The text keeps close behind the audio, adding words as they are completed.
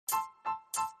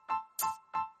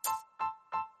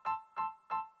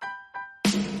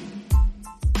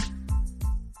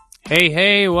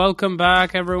Hey, welcome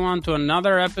back everyone to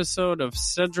another episode of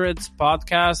Sidrit's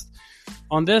podcast.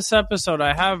 On this episode,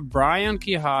 I have Brian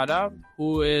Quijada,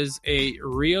 who is a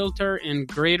realtor in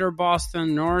Greater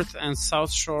Boston, North and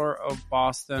South Shore of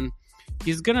Boston.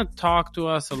 He's going to talk to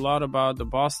us a lot about the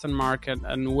Boston market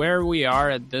and where we are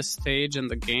at this stage in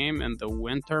the game in the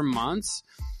winter months.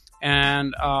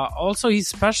 And also, he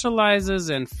specializes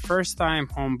in first-time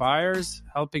home buyers,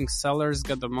 helping sellers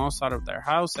get the most out of their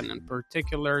house, and in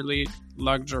particularly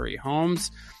luxury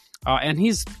homes. And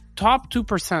he's top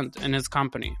 2% in his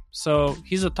company. So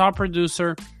he's a top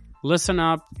producer. Listen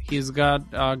up. He's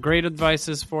got great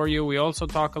advices for you. We also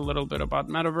talk a little bit about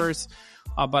metaverse.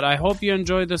 But I hope you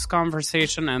enjoyed this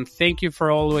conversation, and thank you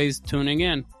for always tuning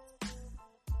in.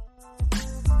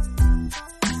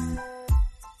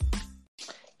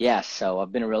 Yeah, so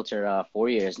I've been a realtor 4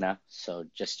 years now, so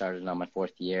just started on my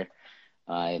fourth year.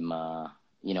 I'm,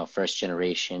 first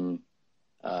generation.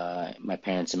 My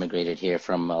parents immigrated here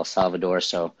from El Salvador,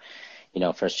 so,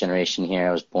 first generation here.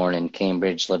 I was born in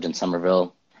Cambridge, lived in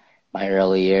Somerville my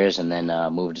early years, and then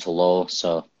moved to Lowell.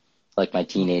 So like my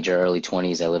teenager, early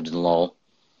 20s, I lived in Lowell.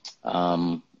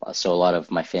 So a lot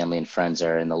of my family and friends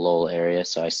are in the Lowell area,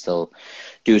 so I still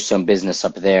do some business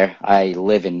up there. I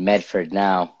live in Medford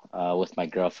now. With my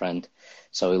girlfriend,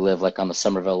 so we live like on the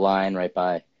Somerville line, right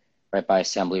by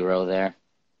Assembly Row there.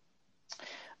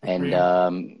 And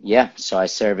so I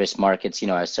service markets.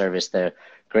 I service the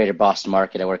Greater Boston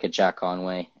market. I work at Jack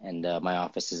Conway, and my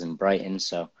office is in Brighton.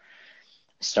 So I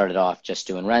started off just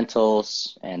doing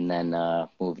rentals, and then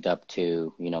moved up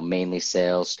to mainly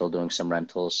sales. Still doing some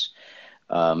rentals,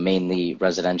 mainly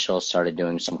residential. Started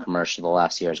doing some commercial the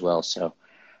last year as well. So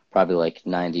probably like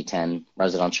 90-10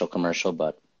 residential commercial,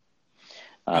 but.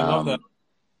 I love that.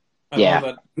 I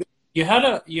love that.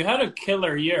 You had a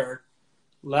killer year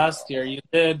last year. You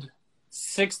did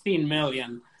 16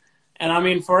 million. And I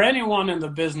mean, for anyone in the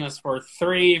business for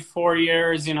 3-4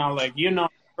 years,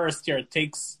 first year it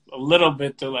takes a little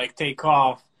bit to take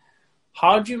off.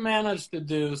 How'd you manage to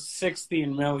do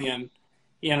 16 million?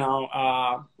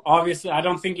 Obviously I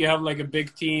don't think you have a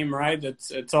big team, right?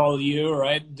 It's all you,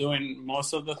 right? Doing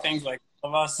most of the things like all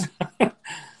of us.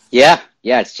 Yeah,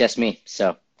 it's just me.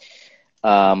 So,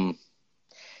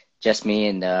 just me,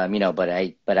 and but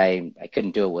I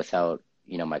couldn't do it without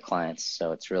my clients.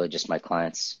 So it's really just my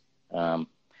clients.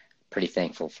 Pretty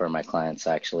thankful for my clients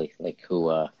actually,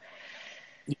 who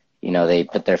they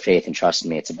put their faith and trust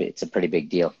in me. It's a pretty big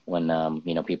deal when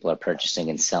people are purchasing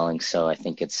and selling. So I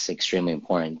think it's extremely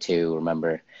important to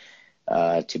remember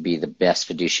to be the best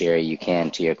fiduciary you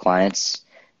can to your clients.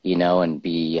 And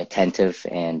be attentive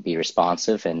and be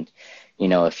responsive. And,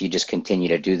 if you just continue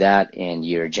to do that and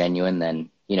you're genuine,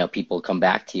 then, people come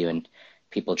back to you and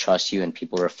people trust you and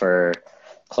people refer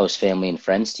close family and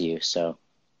friends to you. So,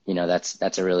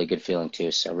 that's a really good feeling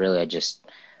too. So really,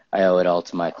 I owe it all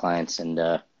to my clients. And,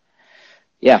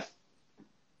 yeah.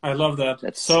 I love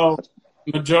that. So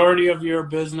majority of your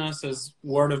business is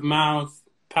word of mouth,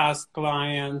 past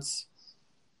clients.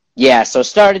 Yeah. So it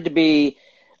started to be,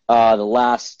 the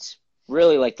last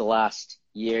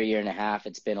year and a half,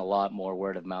 it's been a lot more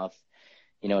word of mouth.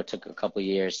 It took a couple of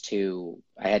years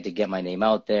I had to get my name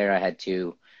out there. I had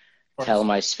to tell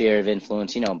my sphere of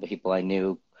influence, people I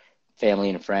knew, family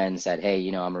and friends that, hey,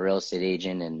 I'm a real estate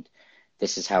agent and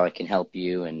this is how I can help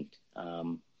you. And,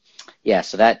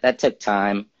 so that took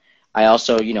time. I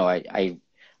also, I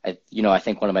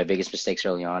think one of my biggest mistakes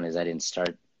early on is I didn't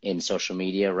start in social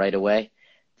media right away,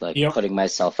 putting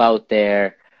myself out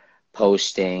there,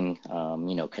 posting,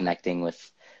 connecting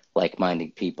with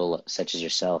like-minded people such as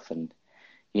yourself. And,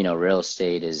 real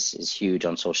estate is huge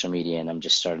on social media, and I'm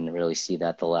just starting to really see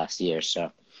that the last year.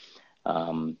 So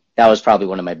that was probably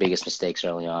one of my biggest mistakes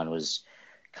early on, was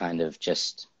kind of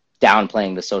just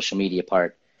downplaying the social media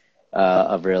part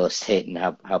of real estate and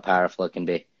how powerful it can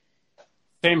be.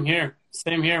 Same here,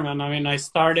 man. I mean, I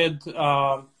started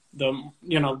being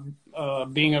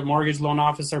a mortgage loan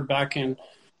officer back in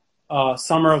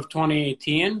summer of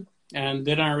 2018, and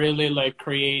didn't really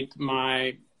create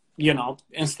my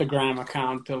Instagram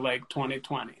account till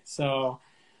 2020. So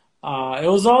it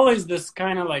was always this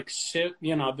kind of shit,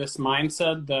 this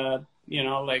mindset that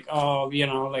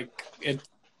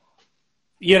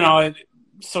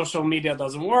social media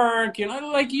doesn't work,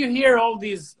 you hear all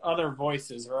these other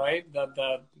voices, right,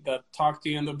 that talk to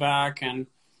you in the back, and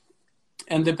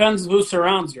depends who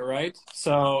surrounds you, right?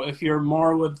 So if you're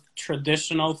more with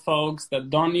traditional folks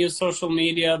that don't use social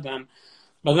media,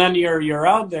 but then you're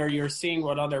out there, you're seeing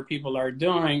what other people are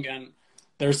doing, and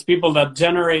there's people that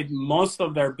generate most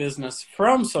of their business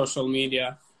from social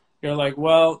media. You're like,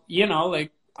 well,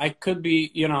 I could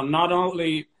be, not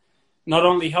only not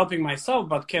only helping myself,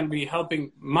 but can be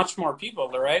helping much more people,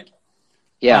 right?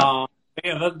 Yeah.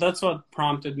 Yeah, that's what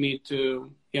prompted me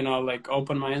to, like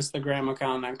open my Instagram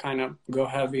account and kind of go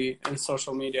heavy in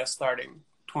social media starting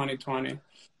 2020. And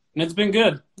it's been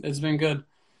good. It's been good.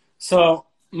 So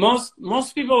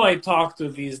most people I talk to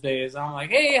these days, I'm like,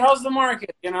 hey, how's the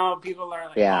market? People are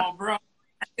like, Yeah. oh, bro,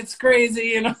 it's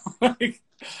crazy, like,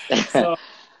 so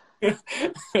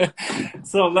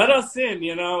so let us in,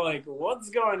 like what's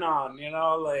going on,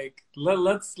 like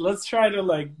let's try to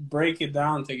like break it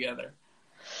down together.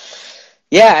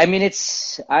 Yeah, I mean,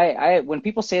 I when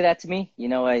people say that to me,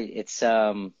 it's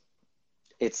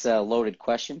a loaded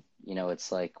question.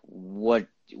 It's like, what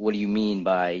do you mean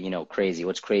by, crazy?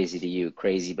 What's crazy to you?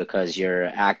 Crazy because you're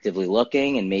actively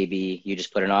looking and maybe you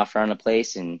just put an offer on a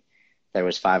place and there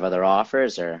was five other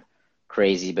offers, or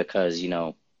crazy because,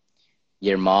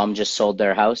 your mom just sold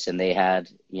their house and they had,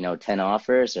 10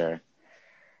 offers, or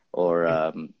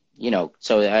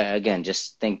so again,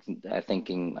 just I'm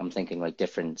thinking like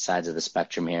different sides of the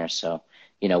spectrum here. So,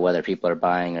 whether people are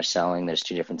buying or selling, there's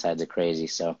two different sides of crazy.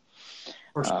 So,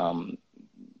 For sure.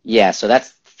 yeah, so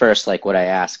that's first, like what I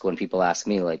ask when people ask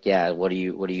me, like, yeah, what are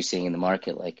you seeing in the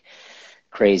market? Like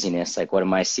craziness, like what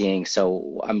am I seeing? So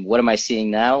what am I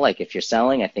seeing now? Like if you're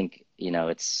selling, I think,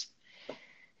 it's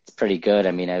pretty good.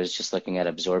 I mean, I was just looking at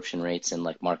absorption rates in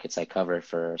like markets I cover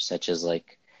for such as the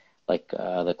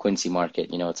Quincy market,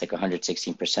 it's like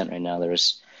 116% right now. There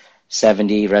was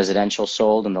 70 residential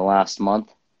sold in the last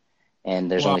month, and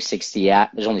there's Wow. only 60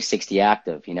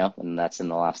 active, and that's in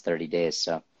the last 30 days.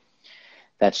 So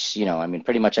that's, I mean,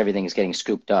 pretty much everything is getting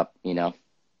scooped up, in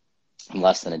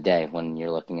less than a day when you're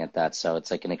looking at that. So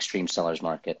it's like an extreme seller's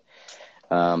market.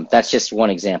 That's just one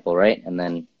example, right? And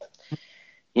then,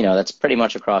 that's pretty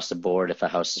much across the board. If a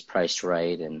house is priced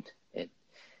right and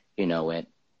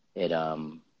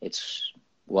it's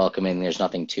welcoming, there's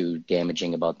nothing too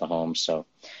damaging about the home. So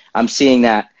I'm seeing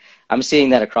that. I'm seeing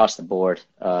that across the board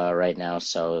right now.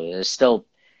 So there's still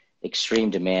extreme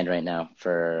demand right now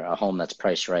for a home that's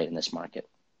priced right in this market.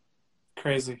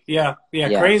 Crazy. Yeah.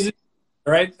 Yeah. Crazy.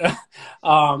 Right.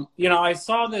 I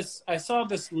saw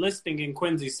this listing in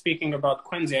Quincy. Speaking about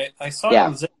Quincy, I saw it Yeah.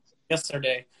 on Zillow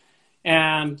yesterday,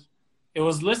 and it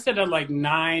was listed at like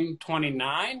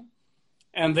 929,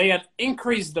 and they had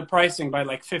increased the pricing by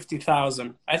like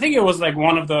 50,000. I think it was like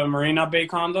one of the Marina Bay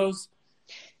condos.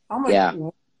 I'm like, Yeah.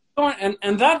 what's going?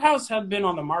 And that house had been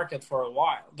on the market for a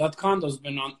while. That condo's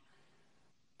been on.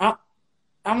 I,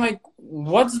 I'm like,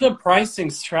 what's the pricing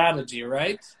strategy,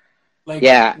 right? Like,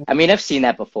 Yeah, I mean, I've seen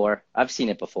that before. I've seen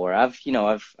it before. I've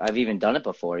even done it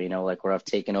before, like where I've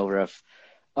taken over a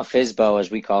FSBO,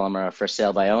 as we call them, or a for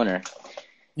sale by owner.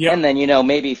 And yep, then,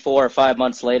 maybe 4 or 5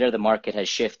 months later, the market has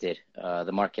shifted.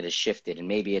 And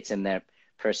maybe it's in that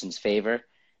person's favor.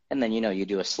 And then, you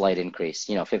do a slight increase,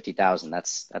 50,000.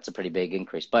 That's a pretty big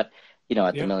increase. But, at the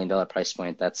yep, $1 million price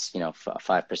point, that's, a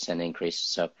 5% increase.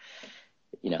 So,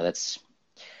 that's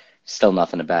still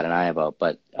nothing to bat an eye about.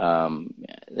 But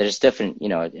there's different,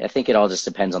 I think it all just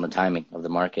depends on the timing of the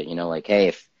market. Like,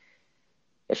 hey,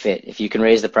 if you can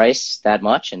raise the price that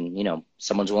much and,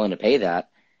 someone's willing to pay that,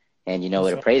 and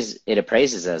that's right. it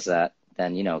appraises as that,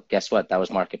 then guess what? That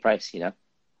was market price.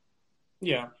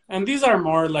 Yeah. And these are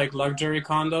more like luxury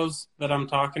condos that I'm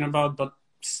talking about, but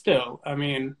still, I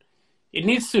mean, it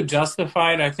needs to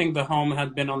justify it. I think the home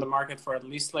had been on the market for at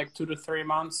least like 2 to 3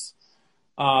 months.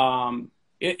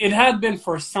 It had been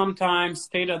for some time,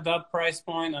 stayed at that price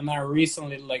point, and now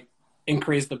recently like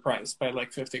increased the price by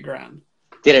like 50 grand.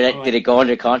 I'm Did like, it go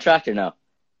under contract or no?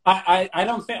 I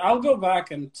don't think I'll go back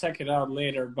and check it out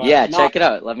later, but Yeah, no, check it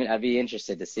out. I'd be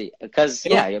interested to see, because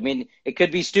it'll yeah, I mean, it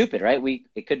could be stupid, right?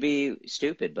 It could be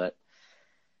stupid, but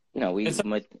we it's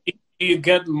might. you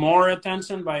get more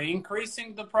attention by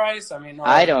increasing the price. I mean,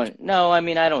 I or don't know. I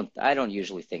mean, I don't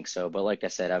usually think so, but like I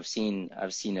said, I've seen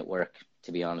it work,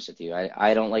 to be honest with you.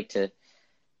 I don't like to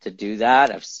do that.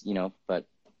 But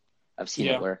I've seen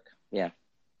it yeah. work. Yeah.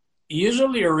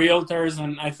 Usually realtors,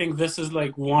 and I think this is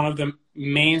like one of the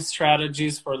main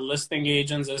strategies for listing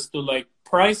agents, is to like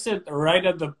price it right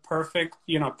at the perfect,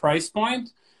 price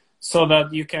point so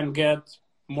that you can get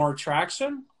more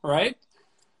traction, right?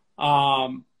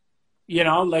 Um,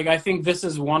 like I think this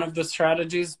is one of the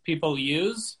strategies people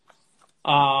use.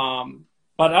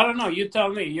 But I don't know, you tell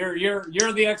me.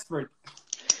 You're the expert.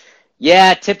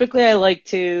 Yeah, typically I like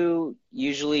to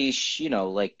usually,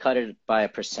 like cut it by a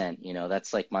percent.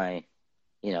 That's like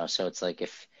so it's like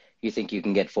if you think you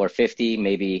can get 450,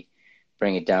 maybe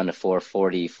bring it down to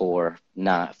 440, four,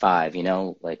 not five,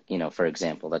 like, for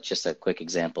example, that's just a quick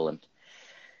example. And,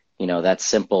 that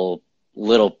simple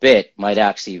little bit might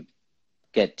actually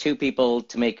get two people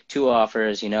to make two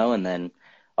offers, and then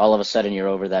all of a sudden you're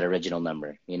over that original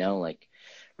number, like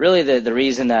really the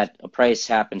reason that a price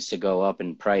happens to go up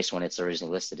in price when it's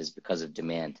originally listed is because of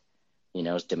demand.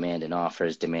 It's demand in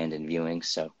offers, demand in viewings.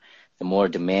 So the more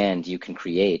demand you can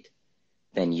create,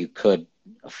 then you could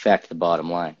affect the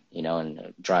bottom line,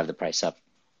 and drive the price up.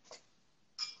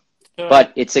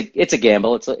 But it's a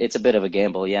gamble. It's a bit of a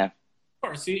gamble, yeah. Of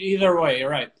course, either way,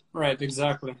 right,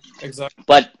 exactly.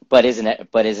 But isn't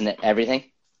it everything?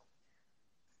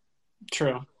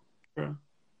 True.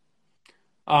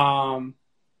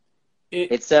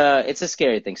 It's a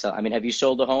scary thing. So I mean, have you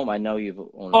sold a home? I know you've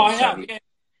owned. I have.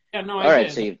 Yeah, no, I All right,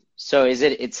 did. so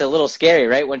it's a little scary,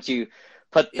 right? Once you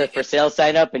put the for sale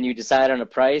sign up and you decide on a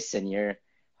price and you're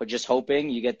just hoping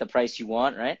you get the price you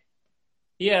want, right?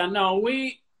 Yeah, no,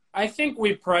 I think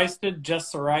we priced it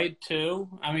just right too.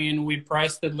 I mean, we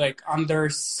priced it like under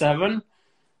 7,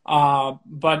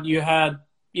 but you had,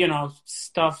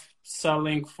 stuff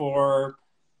selling for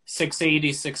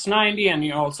 680, 690, and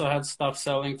you also had stuff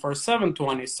selling for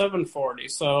 720, 740.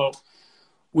 So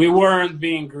we weren't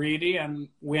being greedy, and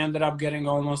we ended up getting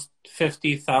almost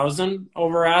 50,000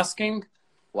 over asking.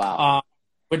 Wow.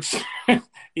 Which,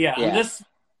 yeah. And this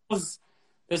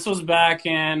was back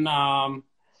in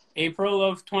April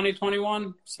of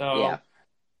 2021. So, yeah.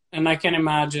 And I can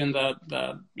imagine that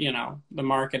the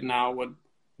market now would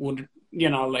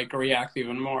like react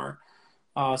even more,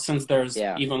 since there's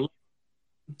even less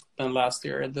than last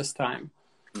year at this time.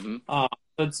 Mm-hmm.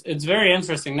 It's very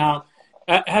interesting. Now,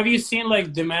 have you seen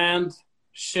like demand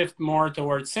shift more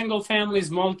towards single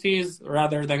families, multis,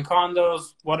 rather than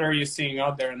condos? What are you seeing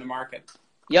out there in the market?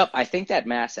 Yep, I think that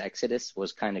mass exodus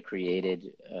was kind of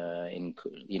created when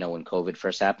COVID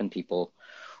first happened. People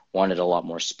wanted a lot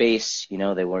more space. They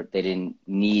didn't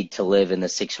need to live in the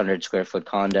 600 square foot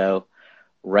condo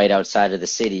right outside of the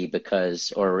city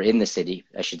or in the city,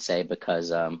 I should say, because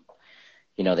they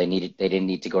didn't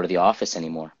need to go to the office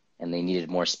anymore, and they needed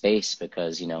more space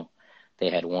because they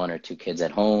had 1 or 2 kids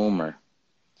at home, or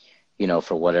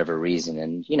for whatever reason.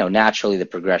 And naturally the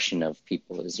progression of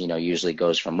people is usually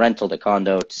goes from rental to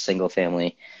condo to single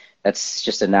family. That's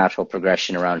just a natural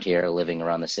progression around here, living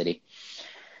around the city.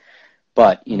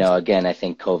 But again, I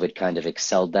think COVID kind of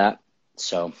excelled that,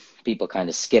 so people kind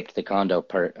of skipped the condo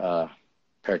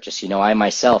purchase. I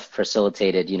myself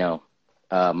facilitated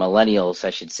millennials, I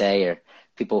should say, or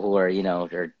people who are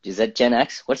or is that Gen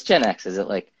X? What's Gen X? Is it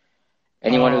like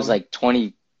anyone who's like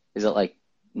 20? Is it like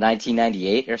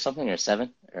 1998 or something, or 7,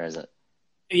 or is it?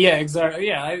 Yeah, exactly.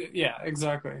 Yeah,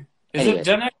 exactly. Is it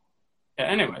Gen X? Yeah,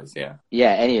 anyways, yeah.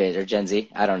 Yeah, anyways, or Gen Z.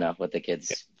 I don't know what the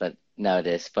kids, but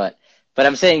nowadays. But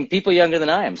I'm saying people younger than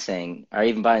I'm saying are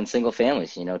even buying single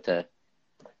families,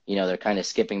 they're kind of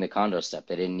skipping the condo step.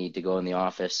 They didn't need to go in the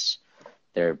office.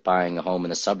 They're buying a home in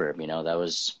the suburb.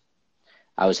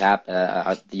 I was happy,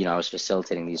 I was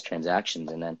facilitating these transactions,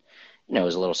 and then, it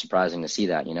was a little surprising to see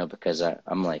that, because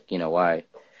I'm like, why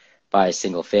buy a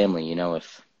single family,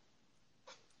 if,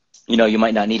 you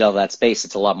might not need all that space.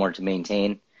 It's a lot more to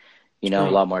maintain, a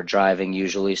lot more driving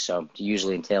usually. So it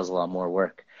usually entails a lot more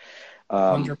work.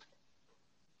 But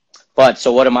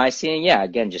so what am I seeing? Yeah,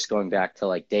 again, just going back to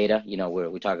like data, where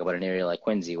we talk about an area like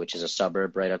Quincy, which is a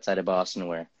suburb right outside of Boston,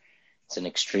 where it's an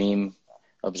extreme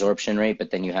absorption rate.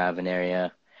 But then you have an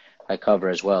area I cover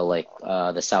as well, like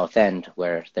the South End,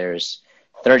 where there's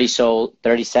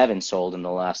 37 sold in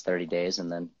the last 30 days, and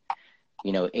then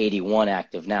 81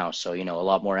 active now. So a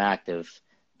lot more active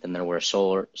than there were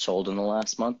sold in the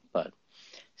last month, but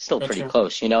still pretty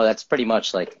close. That's pretty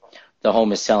much like the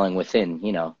home is selling within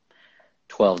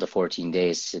 12 to 14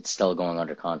 days. It's still going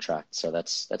under contract, so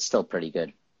that's still pretty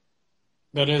good.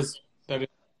 That is.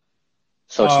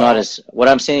 So it's not as, what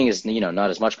I'm seeing is not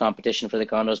as much competition for the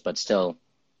condos, but still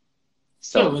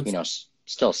some,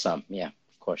 yeah,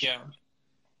 of course. Yeah.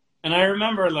 And I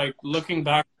remember like looking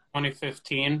back to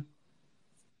 2015,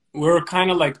 we were kind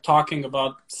of like talking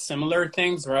about similar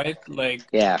things, right? Like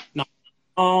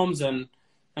homes, and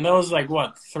that was like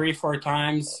what, 3-4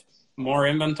 times more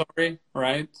inventory,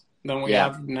 right, than we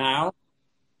have now.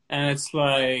 And it's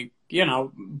like,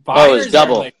 buyers it was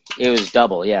double. It was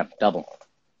double, double.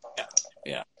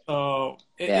 Yeah. So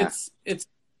it's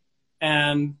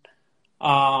and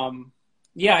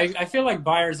I feel like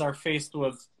buyers are faced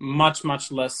with much,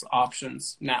 much less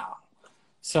options now.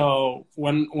 So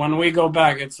when we go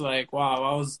back, it's like, wow,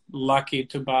 I was lucky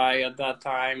to buy at that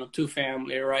time a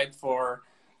 2-family, right, for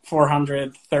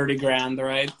 $430,000,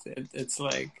 right? It's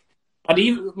like, but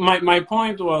even my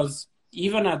point was,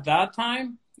 even at that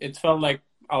time, it felt like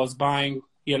I was buying,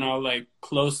 like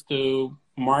close to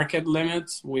market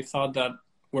limits. We thought that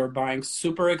we're buying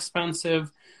super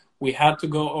expensive. We had to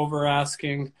go over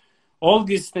asking. All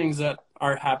these things that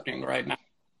are happening right now.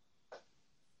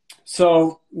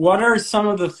 So what are some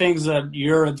of the things that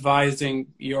you're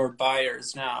advising your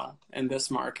buyers now in this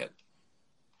market?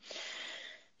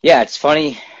 Yeah, it's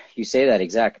funny you say that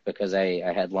exact because I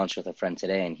had lunch with a friend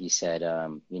today and he said,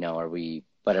 are we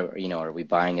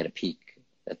buying at the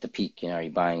peak, are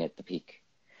you buying at the peak?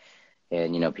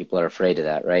 And, people are afraid of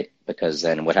that, right? Because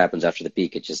then what happens after the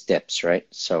peak, it just dips, right?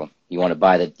 So you want to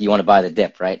buy the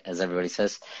dip, right? As everybody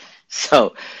says.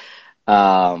 So,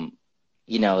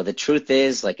 the truth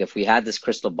is, like, if we had this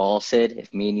crystal ball, Sid,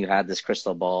 if me and you had this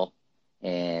crystal ball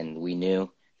and we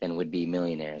knew, then we'd be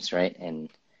millionaires, right? And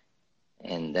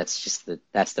that's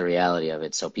the reality of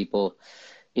it. So people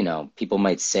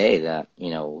might say that,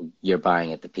 you're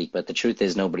buying at the peak, but the truth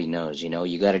is nobody knows,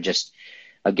 you got to just,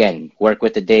 again, work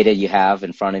with the data you have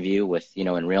in front of you with,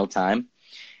 in real time.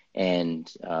 And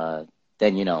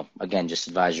then, again, just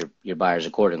advise your buyers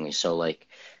accordingly. So like,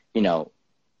 you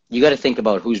got to think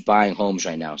about who's buying homes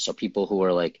right now. So people who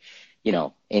are like,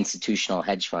 institutional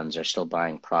hedge funds are still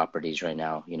buying properties right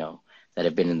now, that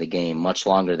have been in the game much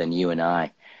longer than you and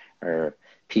I, or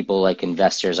people like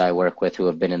investors I work with who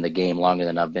have been in the game longer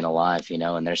than I've been alive,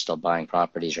 and they're still buying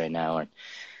properties right now. And,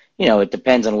 it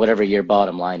depends on whatever your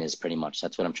bottom line is pretty much.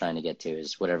 That's what I'm trying to get to,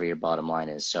 is whatever your bottom line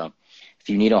is. So if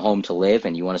you need a home to live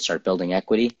and you want to start building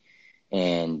equity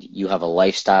and you have a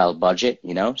lifestyle budget,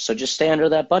 so just stay under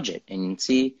that budget and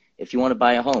see if you want to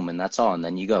buy a home, and that's all. And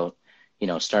then you go,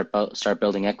 start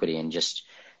building equity and just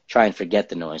try and forget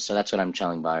the noise. So that's what I'm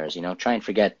telling buyers, try and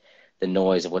forget the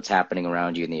noise of what's happening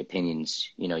around you and the opinions,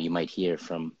 you might hear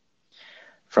from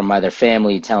either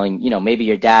family telling, maybe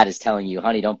your dad is telling you,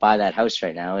 honey, don't buy that house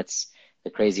right now. It's the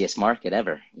craziest market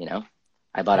ever.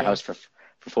 I bought a house for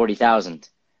 40,000,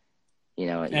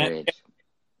 at your age.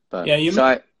 But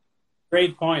yeah,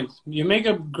 great point. You make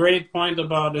a great point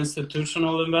about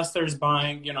institutional investors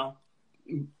buying,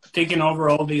 taking over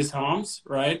all these homes,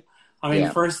 right? I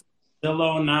mean, first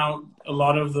Zillow, now a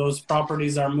lot of those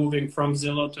properties are moving from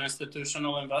Zillow to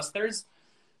institutional investors.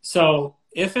 So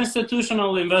if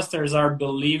institutional investors are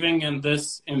believing in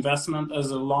this investment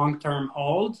as a long-term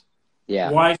hold,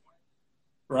 why,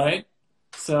 right?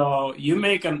 So you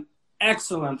make an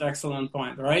excellent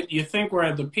point, right? You think we're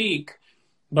at the peak,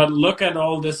 but look at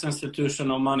all this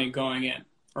institutional money going in,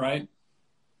 right?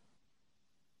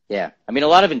 Yeah. I mean, a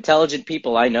lot of intelligent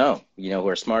people I know, who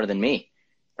are smarter than me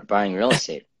are buying real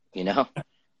estate,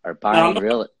 are buying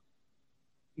real.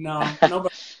 No,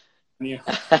 nobody.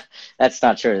 That's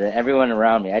not true. Everyone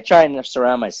around me, I try and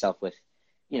surround myself with,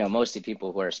 mostly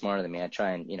people who are smarter than me. I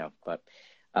try and, but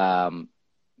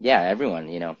everyone,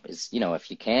 is,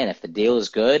 if you can, if the deal is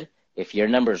good, if your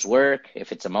numbers work,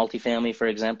 if it's a multifamily, for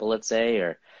example, let's say,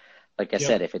 or like I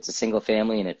said, if it's a single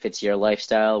family and it fits your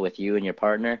lifestyle with you and your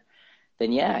partner,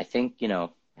 then I think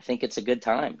it's a good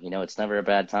time. It's never a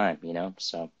bad time,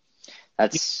 so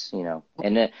that's,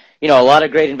 and, a lot of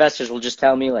great investors will just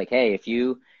tell me like, hey, if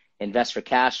you invest for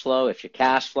cash flow, if you're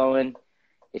cash flowing,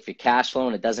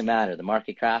 it doesn't matter. The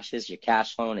market crashes, you're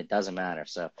cash flowing, it doesn't matter.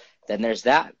 So then there's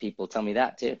that. People tell me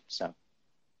that too. So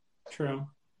true.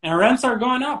 And rents are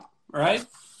going up, right?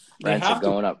 Rents are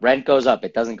going up. Rent goes up.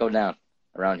 It doesn't go down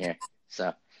around here.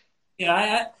 So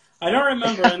yeah, I don't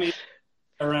remember any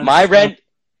rent. My rent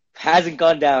hasn't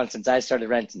gone down since I started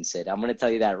renting, Sid. I'm going to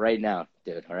tell you that right now,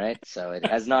 dude. All right. So it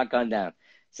has not gone down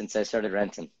since I started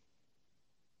renting.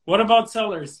 What about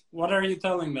sellers? What are you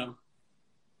telling them?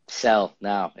 Sell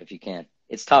now if you can.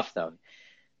 It's tough though,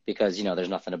 because there's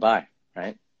nothing to buy,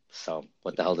 right? So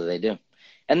what the hell do they do?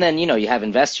 And then you have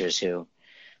investors who,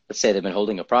 let's say they've been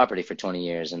holding a property for 20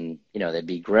 years, and it'd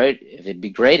be great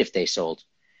if they sold,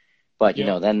 but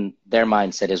then their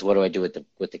mindset is, what do I do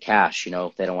with the cash? They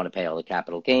don't want to pay all the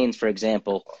capital gains, for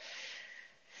example.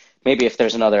 Maybe if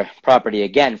there's another property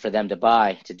again for them to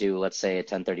buy to do, let's say, a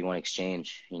 1031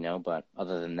 exchange, but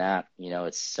other than that,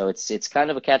 it's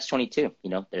kind of a catch-22.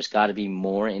 There's got to be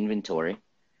more inventory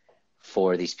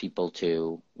for these people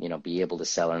to, be able to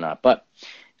sell or not. But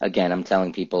again, I'm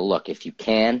telling people, look, if you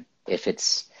can, if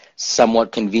it's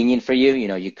somewhat convenient for you,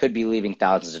 you could be leaving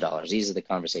thousands of dollars. These are the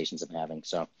conversations I'm having.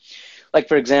 So, like,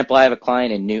 for example, I have a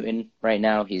client in Newton right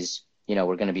now. He's,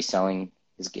 we're going to be selling.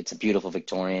 It's a beautiful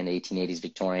Victorian, 1880s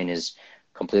Victorian, is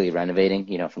completely renovating,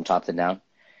 from top to down.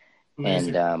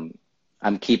 Amazing. And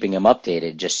I'm keeping him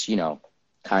updated, just,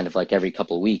 kind of like every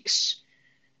couple of weeks,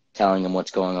 telling him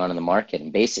what's going on in the market.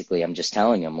 And basically, I'm just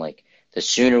telling him, like, the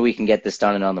sooner we can get this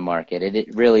done and on the market,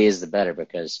 it really is the better,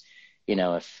 because,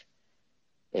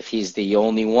 if he's the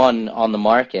only one on the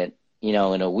market, in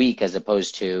a week, as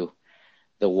opposed to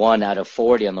the 1 out of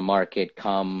 40 on the market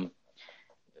come,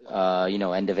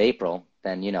 end of April,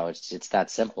 then, it's that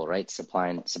simple, right? Supply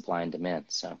and demand.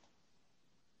 So.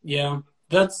 Yeah,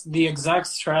 that's the exact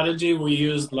strategy we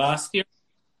used last year.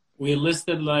 We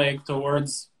listed like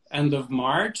towards end of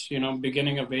March,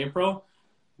 beginning of April,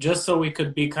 just so we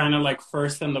could be kind of like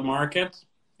first in the market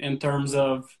in terms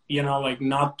of, like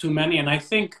not too many. And I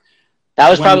think that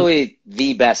was probably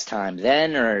the best time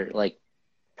then, or like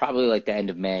probably like the end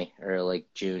of May or like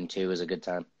June too is a good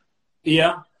time.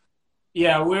 Yeah.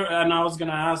 Yeah, and I was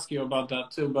gonna ask you about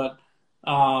that too, but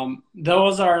that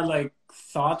was our like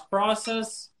thought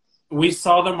process. We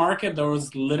saw the market. There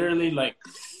was literally like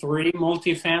 3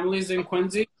 multifamilies in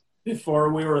Quincy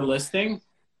before we were listing.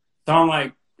 So I'm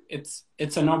like, it's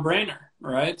a no-brainer,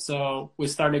 right? So we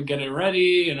started getting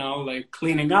ready, like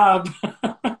cleaning up,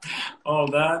 all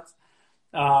that.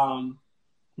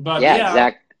 But Yeah,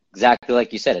 yeah. exactly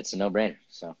like you said, it's a no-brainer.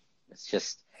 So it's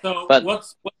just. So But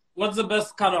what's the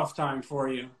best cutoff time for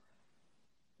you?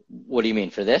 What do you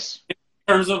mean for this? In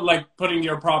terms of like putting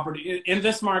your property in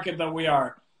this market that we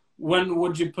are, when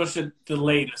would you push it the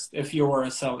latest if you were a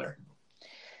seller?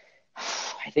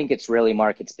 I think it's really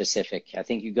market specific. I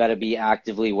think you got to be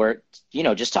actively worked.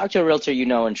 Just talk to a realtor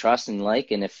and trust and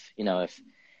like. And if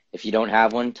you don't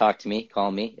have one, talk to me,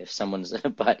 call me if someone's.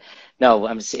 But no,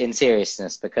 I'm in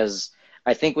seriousness, because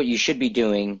I think what you should be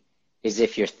doing is,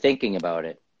 if you're thinking about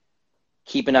it,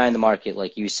 keep an eye on the market,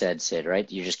 like you said, Sid.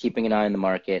 Right? You're just keeping an eye on the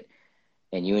market,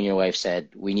 and you and your wife said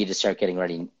we need to start getting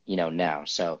ready, now.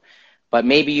 So, but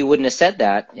maybe you wouldn't have said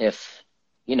that if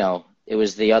it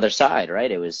was the other side, right?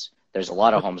 There's a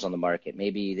lot of homes on the market.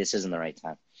 Maybe this isn't the right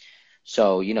time.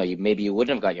 So, maybe you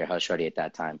wouldn't have got your house ready at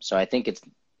that time. So I think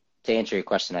to answer your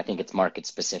question, I think it's market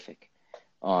specific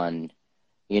on,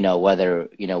 whether,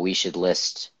 we should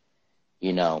list,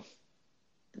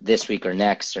 this week or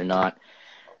next or not.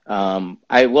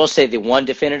 I will say the one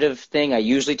definitive thing I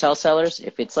usually tell sellers,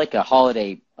 if it's like a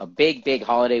big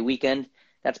holiday weekend,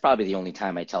 that's probably the only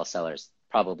time I tell sellers.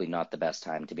 Probably not the best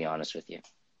time, to be honest with you.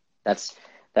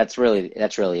 That's really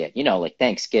it. Like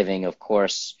Thanksgiving, of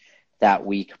course, that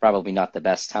week, probably not the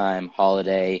best time.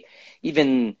 Holiday,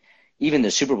 even the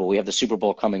Super Bowl. We have the Super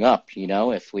Bowl coming up,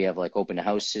 if we have like open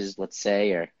houses, let's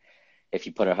say, or if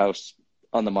you put a house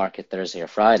on the market Thursday or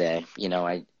Friday,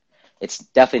 it's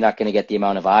definitely not going to get the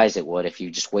amount of eyes it would if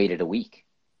you just waited a week.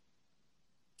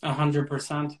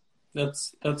 100%.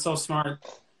 That's so smart.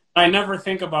 I never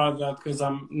think about that because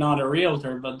I'm not a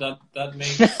realtor, but that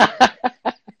makes.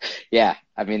 Yeah,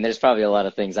 I mean, there's probably a lot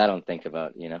of things I don't think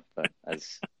about, but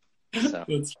so.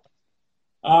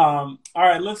 All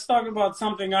right, let's talk about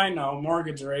something I know,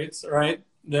 mortgage rates, right?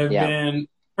 They've been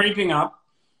creeping up.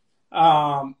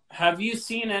 Have you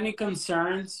seen any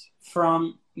concerns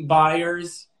from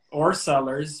buyers or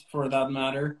sellers, for that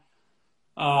matter,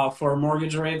 for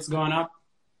mortgage rates going up?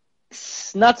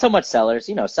 Not so much sellers.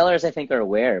 Sellers I think are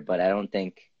aware, but I don't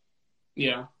think.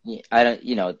 Yeah. I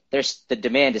don't. There's the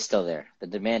demand is still there. The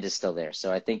demand is still there.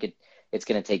 So I think it's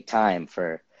going to take time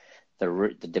for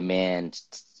the demand,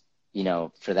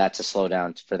 for that to slow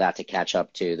down, for that to catch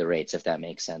up to the rates, if that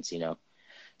makes sense.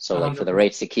 So like 100%. For the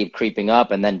rates to keep creeping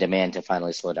up and then demand to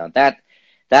finally slow down.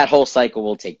 That whole cycle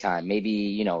will take time.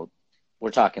 Maybe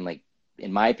we're talking like,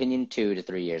 in my opinion, 2 to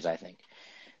 3 years. I think.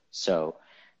 So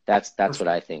that's what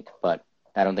I think. But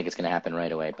I don't think it's going to happen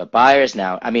right away. But buyers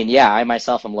now, I mean, yeah, I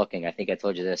myself am looking. I think I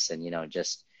told you this, and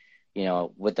just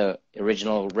with the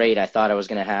original rate I thought I was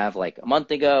going to have like a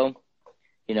month ago,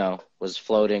 was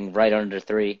floating right under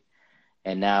 3,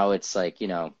 and now it's like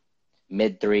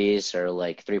mid 3s or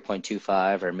like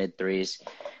 3.25 or mid 3s,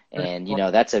 and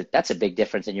that's a big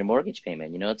difference in your mortgage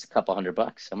payment. It's a couple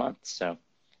 $100 a month, so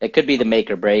it could be the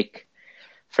make or break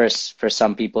for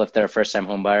some people if they're a first time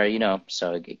home buyer.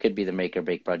 So it could be the make or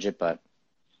break budget, but.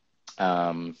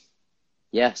 So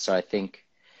I think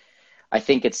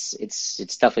it's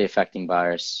definitely affecting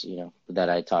buyers, that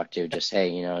I talk to. Just,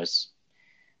 hey,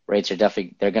 rates are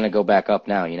they're going to go back up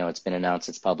now. It's been announced,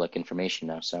 it's public information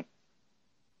now. So.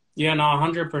 Yeah, no,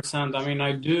 100%. I mean,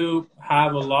 I do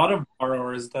have a lot of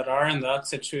borrowers that are in that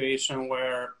situation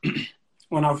where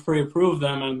when I've pre-approved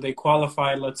them and they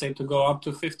qualify, let's say, to go up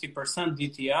to 50%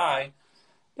 DTI,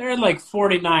 they're like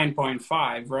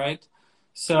 49.5, right?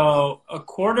 So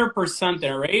 0.25%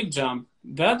 in rate jump,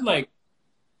 that like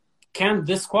can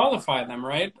disqualify them,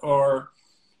 right? Or,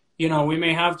 we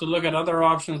may have to look at other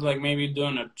options, like maybe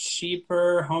doing a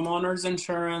cheaper homeowners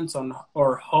insurance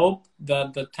or hope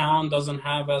that the town doesn't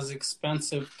have as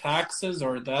expensive taxes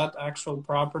or that actual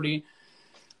property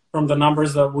from the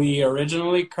numbers that we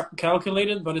originally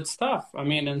calculated. But it's tough. I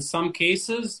mean, in some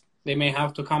cases, they may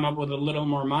have to come up with a little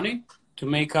more money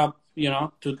make up,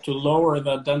 to lower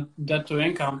the debt to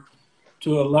income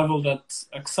to a level that's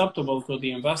acceptable to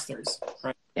the investors,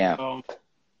 right? Yeah. So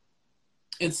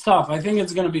it's tough. I think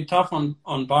it's going to be tough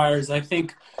on buyers. I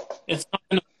think it's not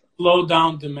going to slow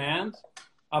down demand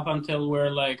up until we're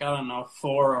like, I don't know,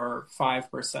 4 or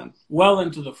 5%, well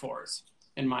into the fours,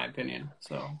 in my opinion.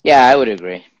 So Yeah, I would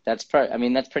agree. That's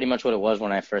pretty much what it was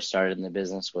when I first started in the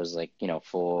business, was like,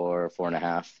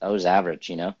 4.5. That was average,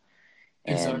 and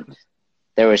exactly.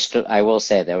 there was still, I will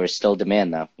say, there was still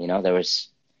demand though. There was,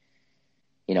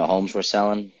 homes were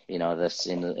selling, this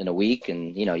in a week,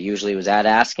 and usually it was at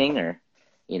asking, or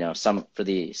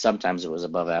sometimes it was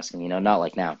above asking, not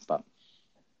like now, but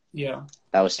Yeah.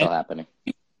 that was still And happening.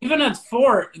 even at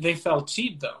 4, they felt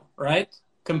cheap though, right?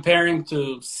 Comparing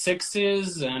to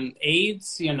 6s and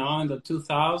 8s, in the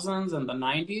 2000s and the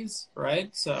 90s,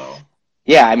 right? So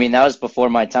Yeah, that was before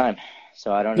my time,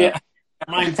 so I don't know. yeah,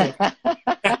 mine too.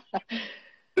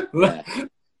 Yeah.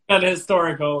 At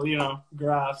historical,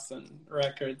 graphs and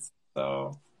records.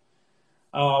 So,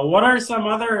 what are some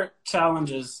other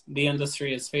challenges the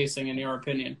industry is facing, in your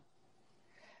opinion?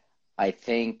 I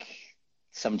think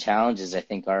some challenges,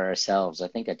 are ourselves. I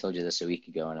think I told you this a week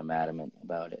ago, and I'm adamant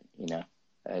about it,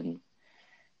 and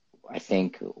I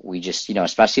think we just,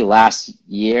 especially the last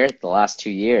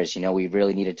 2 years, we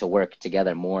really needed to work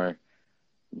together more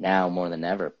now, more than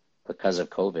ever, because of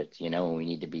COVID, and we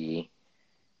need to be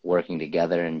working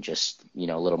together and just,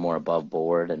 a little more above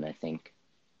board. And I think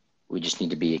we just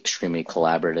need to be extremely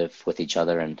collaborative with each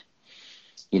other, and,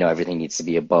 everything needs to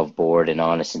be above board and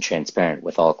honest and transparent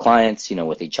with all clients,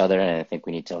 with each other. And I think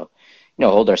we need to,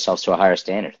 hold ourselves to a higher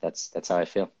standard. That's how I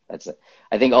feel.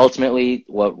 I think ultimately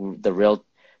what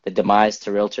the demise to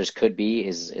realtors could be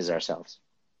is ourselves.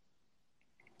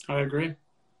 I agree.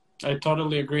 I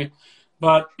totally agree.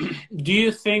 But do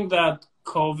you think that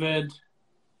COVID,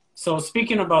 so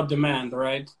speaking about demand,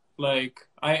 right? Like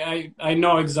I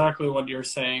know exactly what you're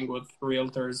saying with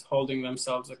realtors holding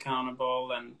themselves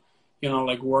accountable and,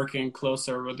 like working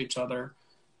closer with each other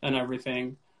and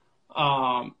everything,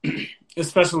 um,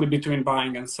 especially between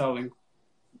buying and selling.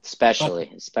 But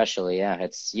Especially, yeah.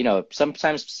 It's,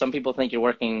 sometimes some people think you're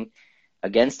working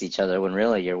against each other when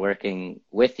really you're working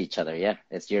with each other. Yeah.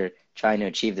 You're trying to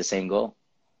achieve the same goal.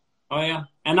 oh yeah,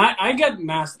 and I get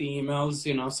nasty emails,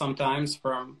 sometimes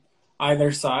from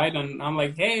either side, and I'm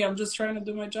like, hey, I'm just trying to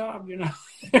do my job, Don't-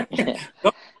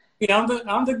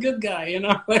 I'm the good guy,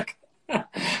 like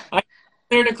I'm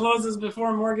there to close this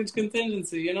before mortgage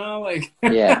contingency, like.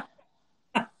 Yeah.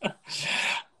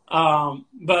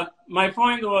 But my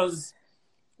point was,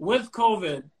 with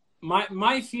COVID,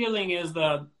 my feeling is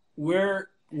that we're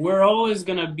always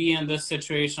going to be in this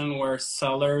situation where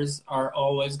sellers are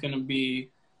always going to be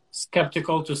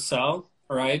skeptical to sell,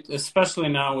 right? Especially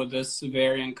now with this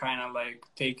variant kind of like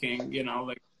taking,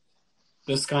 like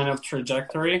this kind of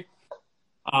trajectory.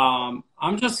 I'm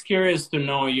just curious to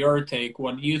know your take.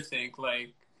 What do you think?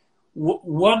 Like,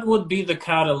 what would be the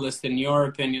catalyst, in your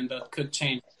opinion, that could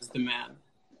change this demand,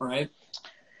 right?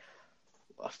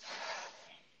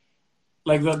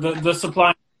 Like the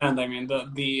supply and demand. I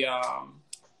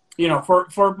mean,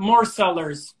 for more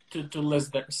sellers to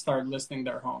start listing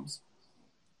their homes.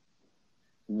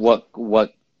 What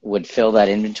would fill that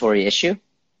inventory issue?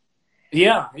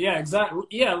 Yeah, exactly.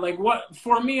 Yeah, like what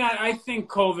for me, I think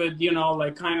COVID,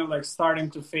 like kind of like starting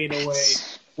to fade away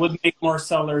would make more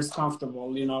sellers comfortable,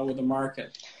 with the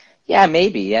market. Yeah,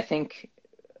 maybe. There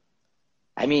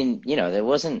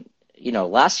wasn't,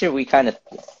 last year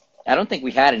I don't think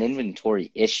we had an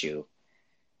inventory issue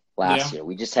last Yeah. year.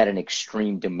 We just had an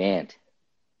extreme demand.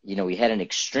 We had an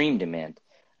extreme demand.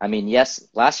 Yes,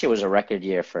 last year was a record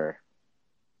year for,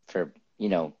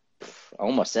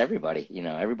 almost everybody,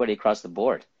 everybody across the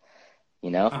board,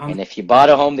 Uh-huh. and if you bought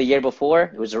a home the year before,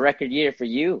 it was a record year for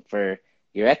you, for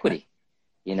your equity,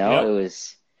 Yep.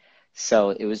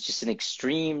 it was just an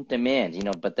extreme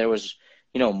demand, but there was,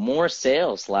 more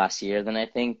sales last year than I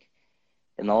think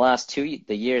in the last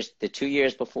the 2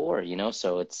 years before,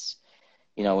 so it's,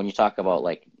 when you talk about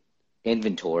like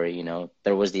inventory,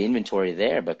 there was the inventory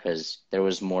there because there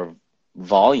was more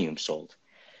volume sold.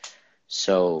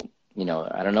 So, I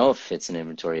don't know if it's an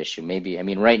inventory issue. Maybe,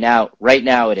 right now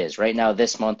it is. Right now,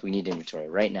 this month, we need inventory.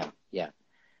 Right now, yeah.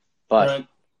 But,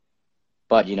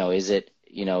 Right. is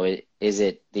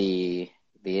it the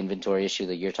inventory issue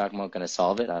that you're talking about going to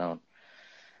solve it? I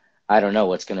don't know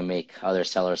what's going to make other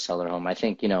sellers sell their home. I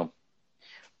think,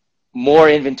 more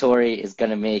inventory is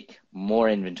going to make more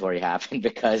inventory happen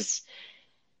because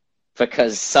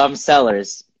some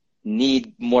sellers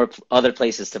need more other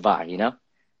places to buy,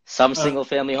 Some Uh, single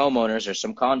family homeowners or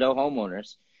some condo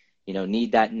homeowners,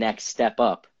 need that next step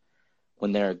up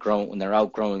when they're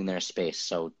outgrowing their space.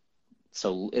 So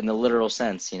in the literal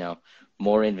sense,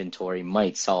 more inventory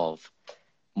might solve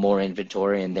more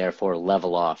inventory and therefore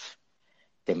level off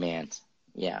demand.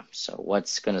 Yeah. So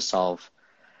what's going to solve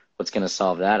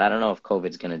that? I don't know if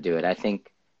COVID's going to do it. I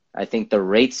think the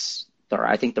rate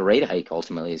hike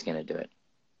ultimately is going to do it.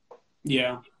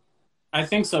 Yeah, I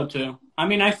think so too. I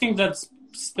mean, I think that's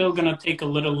still gonna take a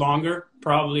little longer,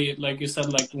 probably, like you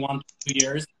said, like 1 to 2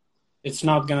 years. It's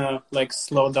not gonna like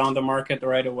slow down the market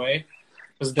right away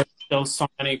because there's still so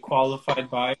many qualified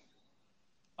buyers.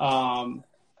 Um,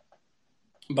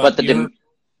 But but you're,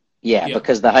 yeah,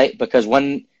 because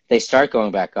when they start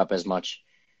going back up as much,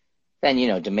 then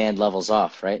demand levels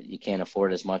off, right? You can't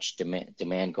afford as much.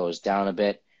 Demand goes down a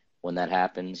bit. When that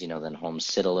happens, then homes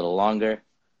sit a little longer.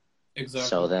 So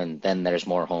exactly. then there's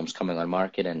more homes coming on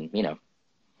market, and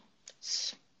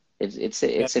it's Yeah,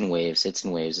 it's in waves. It's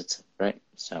in waves. It's right.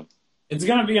 So it's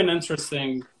gonna be an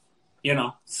interesting,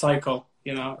 cycle.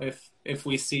 If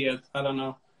we see it, I don't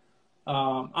know.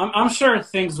 I'm sure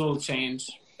things will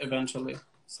change eventually.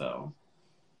 So,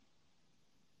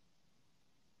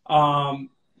 um,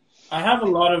 I have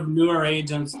a lot of newer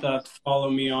agents that follow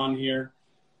me on here.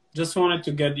 Just wanted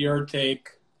to get your take,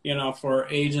 for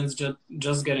agents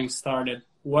just getting started.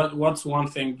 What's one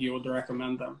thing you would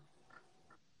recommend them?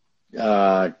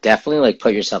 definitely like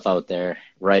put yourself out there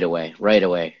right away. Right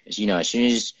away. As soon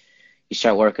as you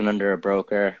start working under a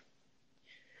broker,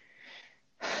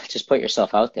 just put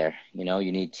yourself out there.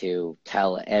 You need to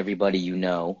tell everybody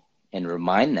and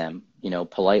remind them,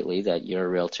 politely that you're a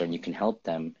realtor and you can help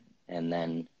them. And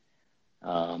then,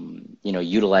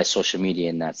 utilize social media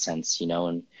in that sense,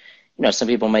 and, some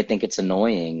people might think it's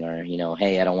annoying or,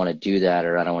 hey, I don't want to do that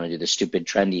or I don't want to do the stupid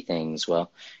trendy things.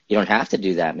 Well, you don't have to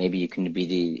do that. Maybe you can be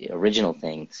the original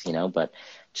things, but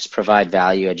just provide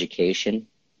value, education,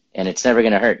 and it's never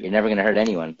going to hurt. You're never going to hurt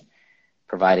anyone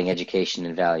providing education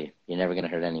and value. You're never going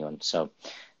to hurt anyone. So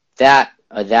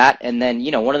and then,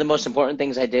 one of the most important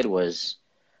things I did was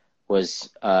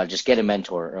just get a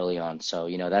mentor early on. So,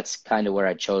 that's kind of where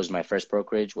I chose my first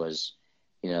brokerage was,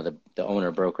 the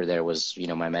owner broker there was,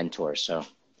 my mentor. So,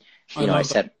 I I love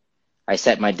that.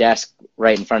 set my desk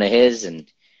right in front of his,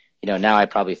 and, now I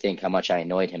probably think how much I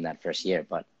annoyed him that first year,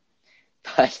 but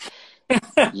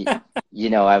you,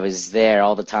 I was there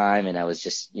all the time, and I was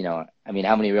just, I mean,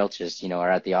 how many realtors,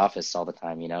 are at the office all the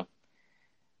time,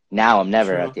 Now I'm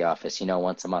never at True. the office,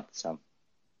 once a month. So,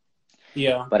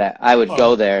 Yeah. but I would Oh,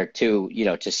 go there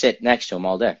to sit next to him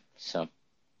all day. So,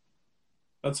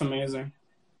 that's amazing.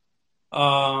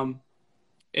 Um,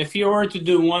 if you were to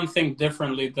do one thing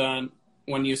differently than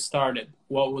when you started,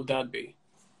 what would that be?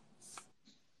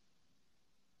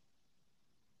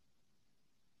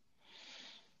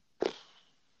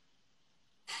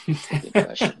 that's a good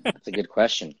question. That's a good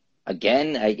question.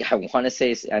 Again, I want to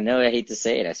say, I know I hate to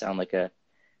say it, I sound like a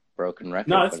broken No,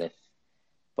 record, it's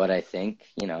but I think,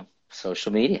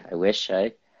 social media. I wish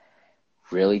I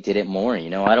really did it more.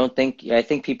 I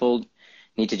think people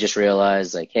need to just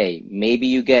realize like, hey, maybe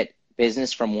you get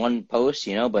business from one post,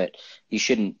 but you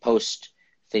shouldn't post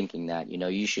thinking that,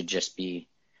 you should just be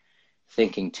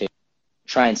thinking to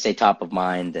try and stay top of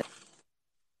mind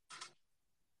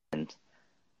and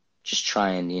just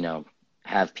try and,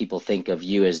 have people think of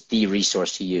you as the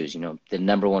resource to use, the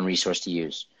number one resource to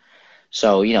use.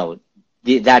 So,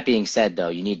 that being said, though,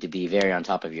 you need to be very on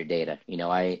top of your data.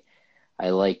 I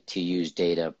like to use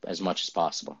data as much as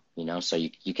possible, so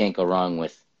you can't go wrong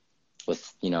with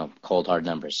cold hard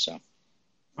numbers. So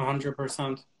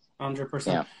 100%.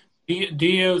 100%.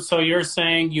 yeah. So you're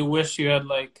saying you wish you had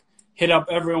like hit up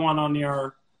everyone on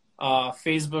your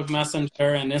Facebook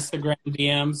Messenger and Instagram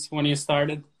DMs when you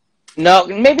started? No,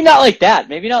 maybe not like that.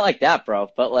 Maybe not like that, bro.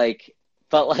 But like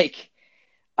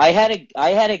I had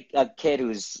a kid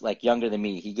who's like younger than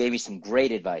me. He gave me some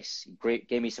great advice.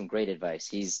 Gave me some great advice.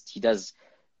 He does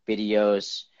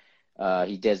videos.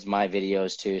 He does my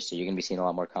videos too, so you're gonna be seeing a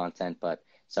lot more content. But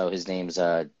so his name's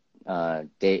Dave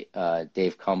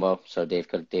Combo. So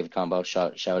David Combo,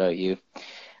 shout out you.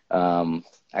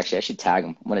 Actually, I should tag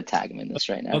him. I'm gonna tag him in this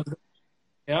right now.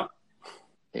 Yeah.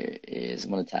 There it is.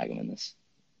 I'm gonna tag him in this.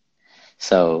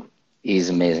 So he's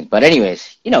amazing. But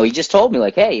anyways, he just told me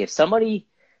like, hey, if somebody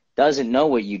doesn't know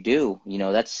what you do,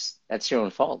 that's your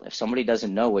own fault. If somebody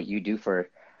doesn't know what you do for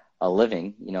a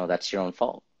living, that's your own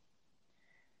fault.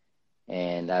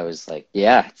 And I was like,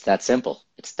 yeah, it's that simple.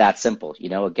 It's that simple.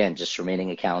 Again, just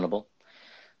remaining accountable.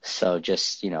 So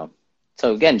so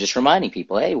again, just reminding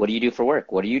people, hey, what do you do for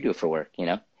work? What do you do for work?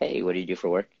 Hey, what do you do for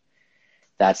work?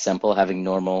 That simple. Having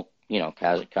normal,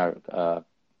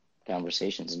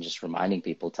 conversations and just reminding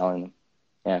people, telling them.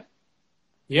 Yeah.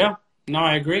 Yeah. No,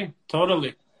 I agree.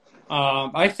 Totally.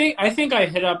 I think I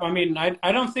hit up. I mean,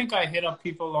 I don't think I hit up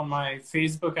people on my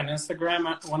Facebook and Instagram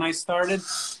when I started,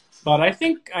 but I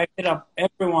think I hit up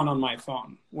everyone on my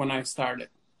phone when I started.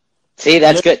 See,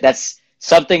 that's good. That's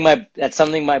something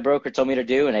my broker told me to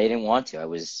do, and I didn't want to. I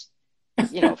was,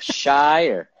 shy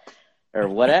or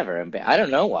whatever. And I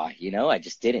don't know why, I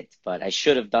just didn't, but I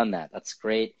should have done that. That's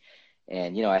great.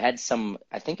 And, I had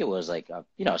I think it was like,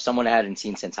 someone I hadn't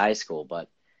seen since high school, but,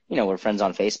 we're friends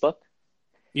on Facebook.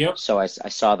 Yep. So I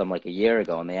saw them like a year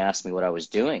ago, and they asked me what I was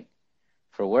doing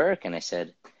for work. And I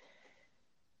said,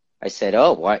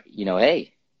 oh, what,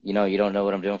 hey, you don't know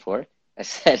what I'm doing for work? I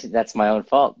said, that's my own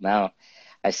fault. Now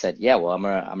I said, yeah, well, I'm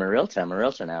a realtor. I'm a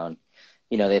realtor now. And,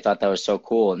 they thought that was so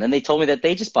cool. And then they told me that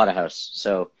they just bought a house.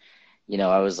 So,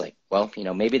 I was like, well,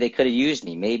 maybe they could have used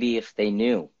me, maybe if they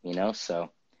knew, so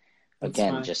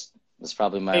again, just it's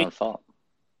probably my own fault.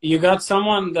 You got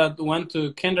someone that went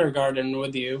to kindergarten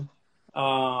with you.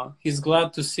 He's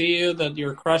glad to see you, that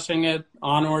you're crushing it,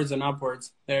 onwards and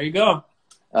upwards. There you go.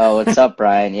 Oh, what's up,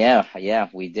 Brian? Yeah,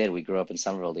 we did. We grew up in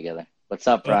Somerville together. What's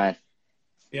up, Brian?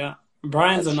 Yeah,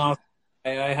 Brian's an awesome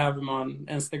guy. I have him on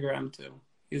Instagram too.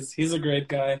 He's a great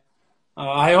guy.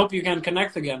 I hope you can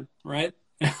connect again, right?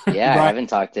 Yeah, I haven't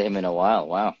talked to him in a while.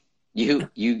 Wow.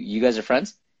 You guys are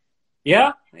friends?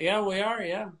 Yeah, we are.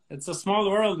 Yeah, it's a small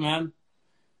world, man.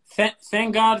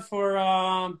 Thank God for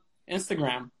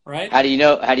Instagram, right? How do you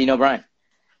know Brian?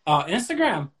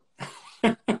 Instagram.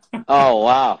 Oh,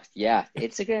 wow. Yeah,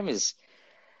 Instagram is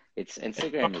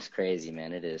crazy,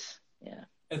 man. It is. Yeah.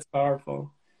 It's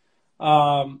powerful.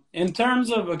 In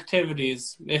terms of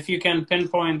activities, if you can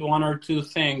pinpoint one or two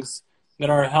things that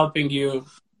are helping you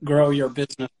grow your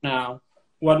business now,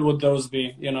 what would those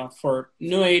be, for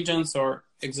new agents or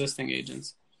existing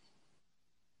agents?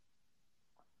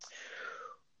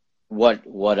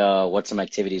 What some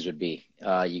activities would be?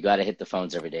 You got to hit the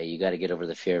phones every day. You got to get over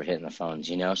the fear of hitting the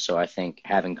phones, So I think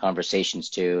having conversations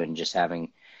too, and just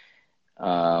having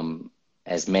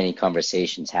as many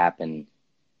conversations happen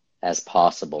as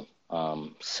possible.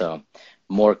 So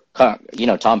more,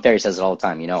 Tom Ferry says it all the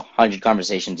time, 100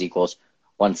 conversations equals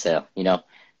one sale,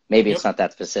 maybe It's not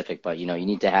that specific, but, you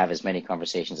need to have as many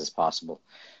conversations as possible.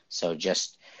 So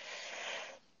just,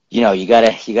 you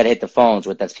gotta hit the phones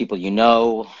with that's people,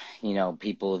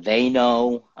 people they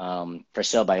know, for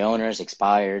sale by owners,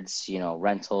 expireds,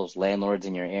 rentals, landlords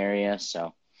in your area.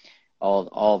 So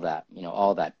all that,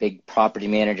 all that. Big property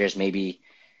managers, maybe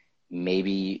they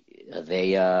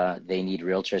need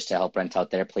realtors to help rent out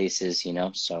their places,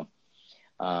 So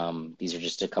these are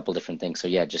just a couple different things. So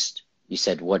yeah, just you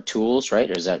said what tools,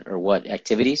 right? Or what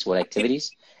activities? What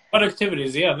activities? What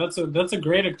activities? Yeah, that's a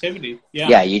great activity. Yeah.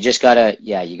 Yeah, you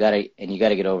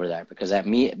gotta get over that, because at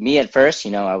me at first,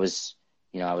 I was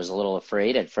a little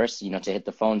afraid at first, to hit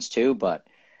the phones too, but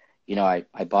I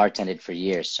bartended for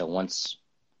years. So once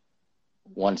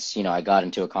I got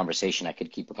into a conversation, I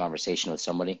could keep a conversation with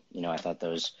somebody. I thought that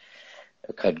was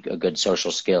a good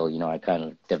social skill. I kind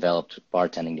of developed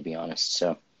bartending, to be honest.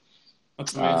 So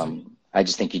that's amazing. I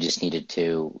just think you just needed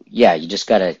to, you just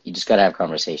gotta have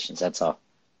conversations. That's all.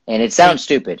 And it sounds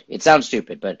stupid.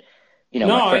 But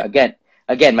again,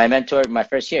 my mentor, my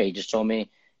first year, he just told me,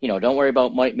 don't worry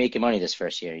about making money this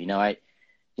first year. I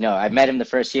met him the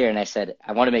first year, and I said,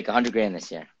 I want to make $100,000 this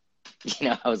year.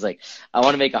 I was like, I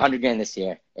want to make $100,000 this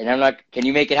year, and can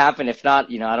you make it happen? If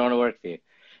not, I don't want to work for you.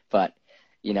 But,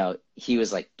 he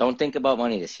was like, don't think about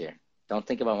money this year. Don't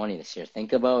think about money this year.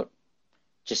 Think about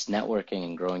just networking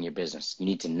and growing your business. You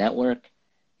need to network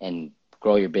and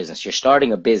grow your business. You're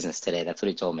starting a business today. That's what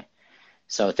he told me.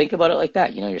 So think about it like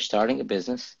that. You're starting a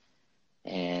business,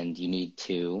 and you need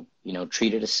to,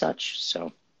 treat it as such.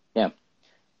 So, yeah.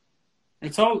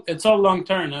 It's all long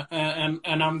term,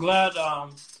 and I'm glad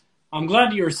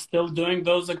you're still doing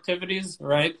those activities,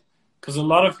 right? Because a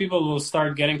lot of people will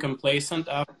start getting complacent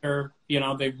after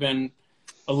they've been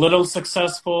a little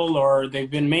successful, or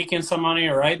they've been making some money,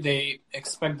 right? They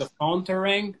expect the phone to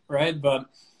ring, right? But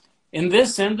in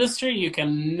this industry, you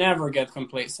can never get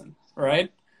complacent,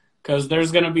 right? Because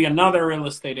there's going to be another real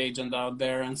estate agent out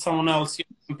there, and someone else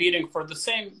competing for the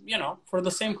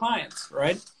same clients,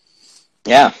 right?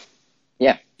 Yeah.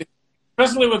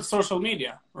 Especially with social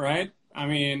media, right? I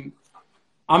mean,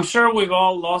 I'm sure we've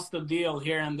all lost a deal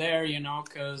here and there,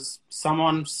 because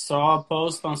someone saw a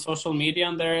post on social media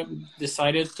and they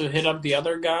decided to hit up the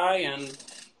other guy, and,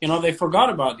 they forgot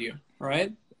about you,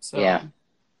 right? So yeah,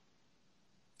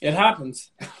 it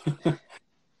happens.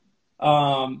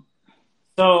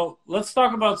 So So let's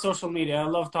talk about social media. I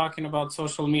love talking about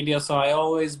social media, so I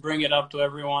always bring it up to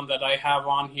everyone that I have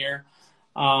on here.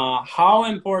 How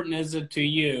important is it to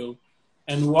you,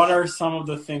 and what are some of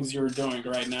the things you're doing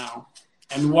right now,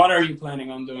 and what are you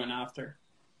planning on doing after?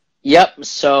 Yep.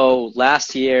 So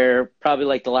last year, probably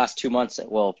like the last 2 months,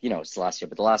 well, it's the last year,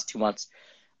 but the last 2 months,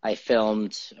 I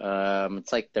filmed,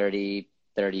 it's like 30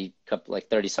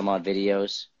 some odd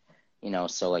videos,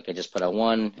 so like I just put out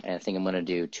one, and I think I'm going to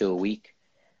do two a week.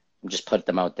 Just put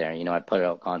them out there. I put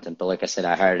out content, but like I said,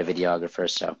 I hired a videographer.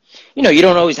 So, you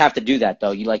don't always have to do that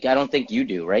though. I don't think you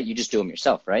do, right? You just do them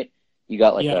yourself, right? You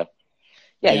got like Yeah,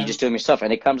 you yeah. just do them yourself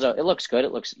and it comes out, it looks good.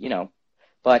 It looks,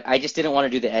 but I just didn't want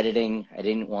to do the editing. I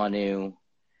didn't want to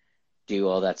do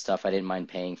all that stuff. I didn't mind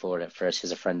paying for it at first.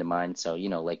 He's a friend of mine. So,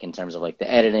 like in terms of like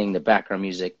the editing, the background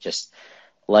music, just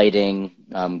lighting,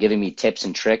 giving me tips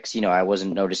and tricks. I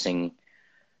wasn't noticing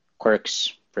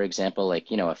quirks, for example,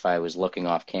 like, if I was looking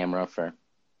off camera for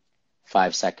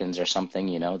 5 seconds or something,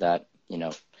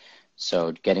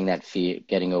 so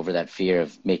getting over that fear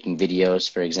of making videos,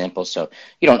 for example. So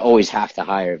you don't always have to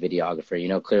hire a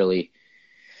videographer, clearly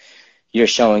you're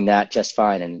showing that just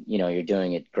fine and, you're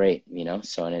doing it great,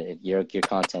 so and your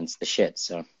content's the shit.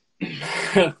 So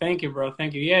Thank you, bro.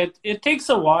 Thank you. Yeah, it takes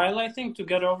a while, I think, to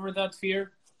get over that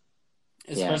fear,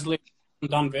 yeah, especially if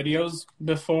you've done videos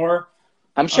before.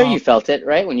 I'm sure Um, you felt it,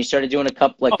 right? When you started doing a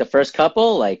couple, like the first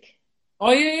couple, like,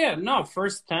 oh yeah, yeah. No,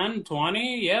 first 10,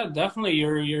 20, yeah, definitely.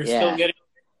 You're still yeah, getting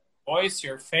your voice,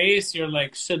 your face. You're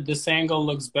like, shit, this angle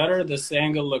looks better. This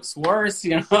angle looks worse.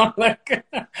 Like.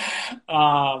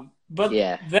 But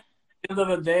yeah, then at the end of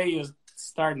the day, you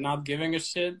start not giving a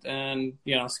shit, and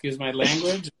excuse my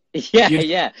language. yeah, You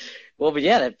yeah. Well, but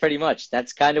yeah, that pretty much,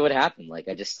 that's kind of what happened. Like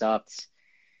I just stopped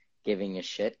giving a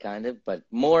shit kind of, but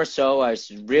more so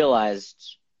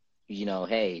realized,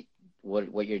 hey,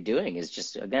 what you're doing is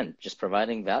just, again, just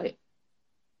providing value.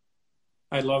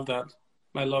 I love that.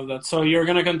 I love that. So you're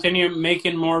gonna continue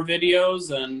making more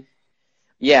videos and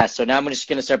Yeah, so now I'm just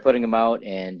gonna start putting them out,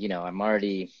 and I'm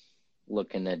already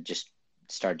looking to just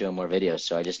start doing more videos.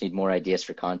 So I just need more ideas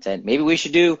for content. Maybe we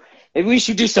should do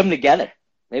something together.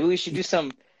 Maybe we should do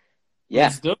some. Yeah,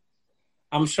 let's do it.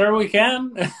 I'm sure we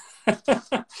can.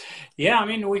 Yeah, I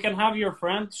mean, we can have your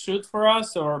friend shoot for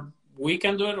us, or we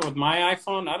can do it with my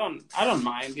iPhone. I don't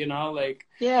mind, like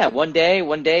yeah. One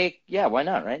day. Yeah, why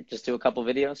not? Right? Just do a couple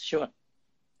videos. Sure.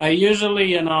 I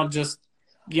usually, just,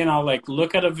 like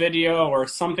look at a video or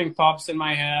something pops in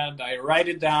my head. I write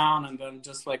it down and then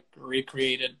just like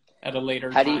recreate it at a later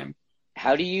How do you? time.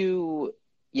 How do you?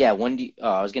 Yeah. When do you?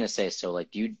 Oh, I was gonna say. So, like,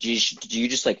 do you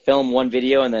just like film one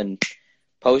video and then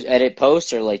post,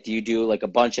 or like do you do like a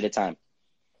bunch at a time?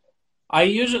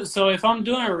 So if I'm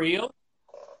doing a reel,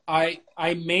 I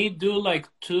may do like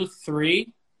two,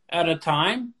 three at a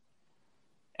time,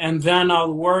 and then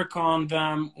I'll work on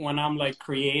them when I'm like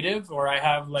creative or I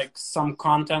have like some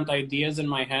content ideas in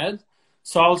my head.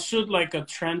 So I'll shoot like a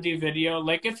trendy video.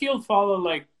 Like if you'll follow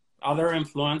like other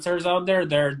influencers out there,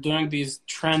 they're doing these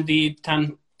trendy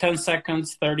 10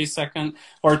 seconds, 30-second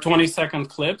or 20-second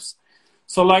clips.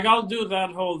 So like I'll do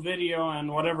that whole video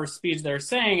and whatever speech they're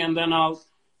saying, and then I'll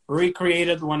recreate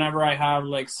it whenever I have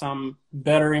like some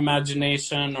better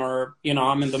imagination or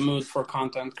I'm in the mood for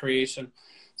content creation.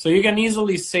 So you can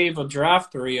easily save a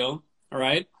draft reel,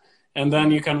 right? And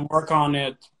then you can work on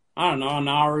it, I don't know, an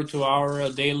hour, 2 hour, a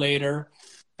day later.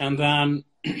 And then,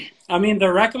 I mean,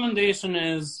 the recommendation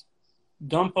is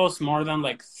don't post more than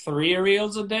like 3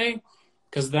 reels a day,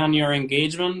 because then your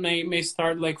engagement may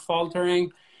start like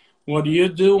faltering. What you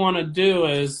do want to do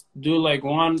is do like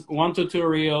one to 2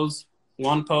 reels,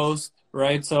 one post,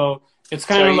 right? So it's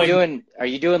So kind of like are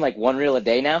you doing like one reel a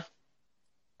day now?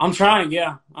 I'm trying,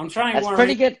 yeah, I'm trying That's one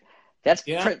pretty reel, good.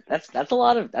 yeah. That's a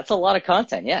lot of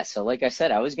content. Yeah. So like I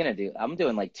said, I'm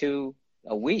doing like two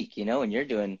a week, and you're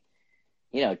doing,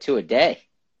 two a day.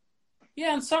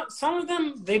 Yeah, and some of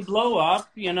them they blow up,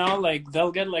 like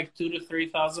they'll get like 2 to 3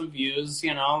 thousand views,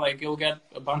 like you'll get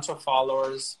a bunch of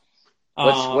followers.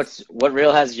 Um, What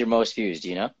reel has your most views? Do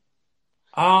you know?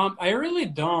 I really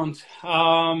don't.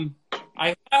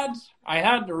 I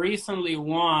had recently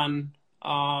one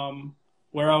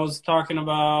where I was talking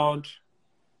about.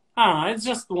 I don't know. It's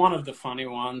just one of the funny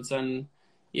ones, and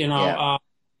Yeah. I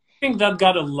think that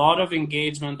got a lot of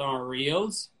engagement on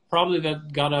Reels. Probably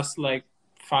that got us like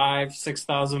 5, 6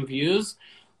 thousand views.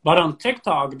 But on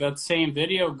TikTok, that same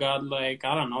video got like,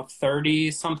 I don't know,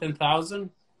 30 something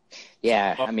thousand.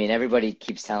 Yeah. So, I mean, everybody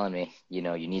keeps telling me, you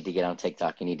need to get on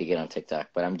TikTok. You need to get on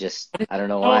TikTok. But I don't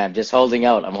know oh, why. I'm just holding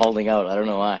out. I'm holding out. I don't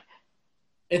know why.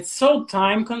 it's so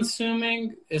time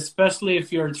consuming, especially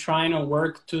if you're trying to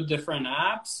work two different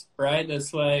apps, right?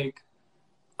 It's like,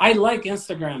 I like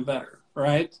Instagram better,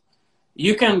 right?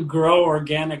 You can grow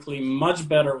organically much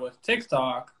better with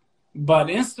TikTok, but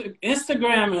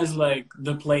Instagram is like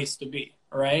the place to be,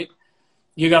 right?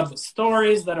 You got the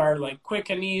stories that are like quick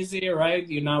and easy, right?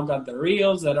 You now got the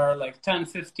reels that are like 10,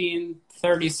 15,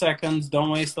 30 seconds.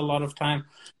 Don't waste a lot of time.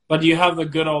 But you have the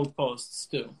good old posts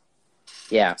too.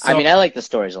 Yeah, I So, mean, I like the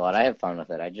stories a lot. I have fun with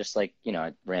it. I just like,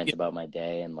 I rant about my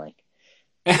day and like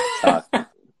talk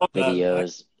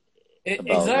videos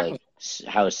about exactly. like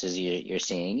houses you're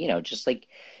seeing, just like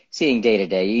seeing day to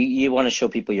day. You want to show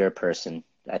people you're a person,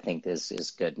 I think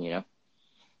is good.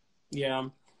 Yeah.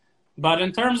 But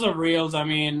in terms of reels, I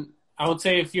mean, I would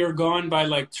say if you're going by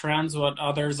like trends, what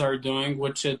others are doing,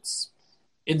 which it's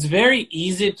very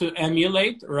easy to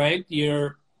emulate, right?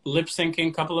 You're lip syncing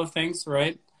a couple of things,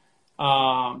 right?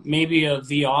 Maybe a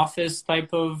The Office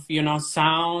type of,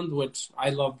 sound, which I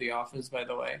love The Office, by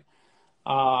the way.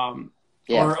 Um,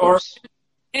 Yeah, of or course.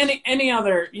 any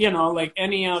other, like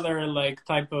any other like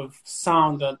type of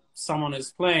sound that someone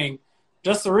is playing,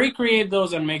 just recreate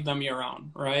those and make them your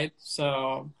own, right?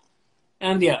 So,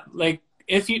 and yeah, like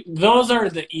those are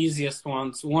the easiest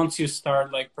ones once you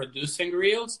start like producing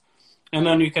reels, and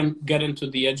then you can get into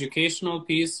the educational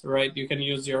piece, right? You can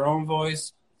use your own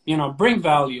voice, bring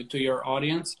value to your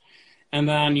audience, and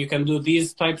then you can do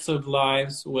these types of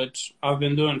lives, which I've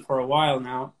been doing for a while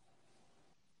now.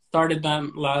 Started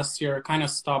them last year, kind of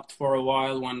stopped for a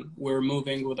while when we were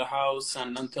moving with a house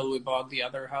and until we bought the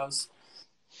other house.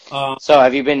 Uh, So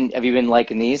have you been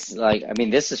liking these? Like, I mean,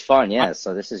 this is fun, yeah.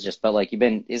 So this is just, but like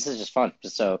this is just fun.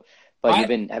 So, but I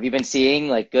have you been seeing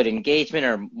like good engagement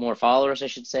or more followers, I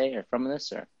should say, or from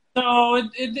this or? So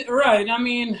right. I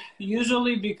mean,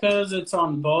 usually because it's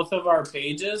on both of our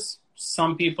pages,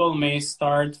 some people may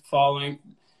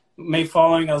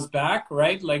following us back,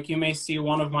 right? Like you may see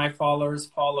one of my followers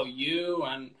follow you,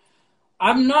 and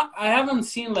I haven't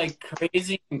seen like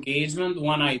crazy engagement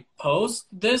when I post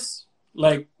this.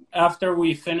 Like after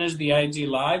we finish the IG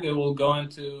live, it will go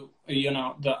into,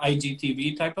 the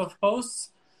IGTV type of posts.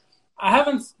 I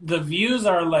haven't, the views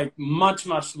are like much,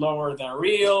 much lower than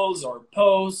reels or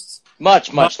posts. Much,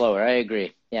 But much lower. I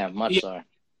agree. Yeah, much yeah, lower.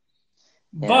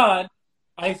 Yeah. but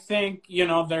I think,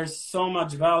 there's so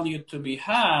much value to be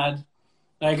had.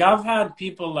 Like I've had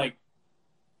people like,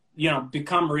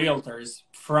 become realtors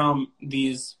from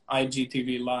these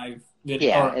IGTV live video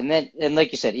Yeah, or and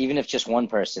like you said, even if just one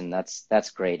person, that's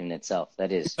great in itself.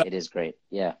 It is great.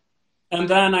 Yeah. and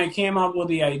then I came up with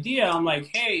the idea. I'm like,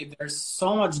 hey, there's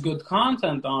so much good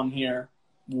content on here.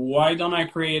 Why don't I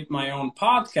create my own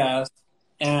podcast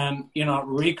and,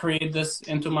 recreate this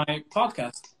into my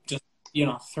podcast? Just,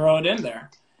 throw it in there.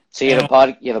 So And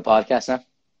you have a podcast now?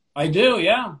 I do,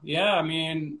 yeah. Yeah. I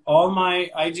mean, all my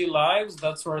IG lives,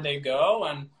 that's where they go.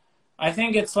 And I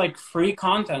think it's like free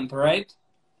content, right?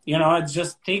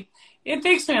 It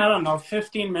takes me, I don't know,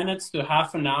 15 minutes to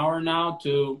half an hour now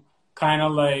to kind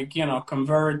of like,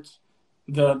 convert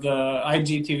the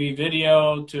IGTV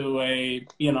video to a,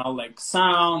 like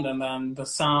sound, and then the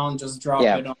sound just drop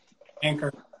Yeah. it on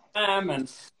Anchor FM,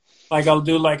 and like I'll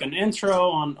do like an intro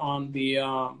on the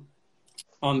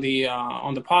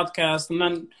podcast, and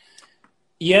then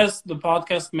yes, the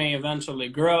podcast may eventually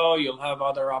grow. You'll have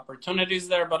other opportunities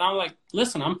there, but I'm like,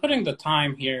 listen, I'm putting the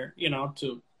time here,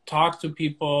 to talk to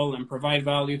people and provide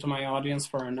value to my audience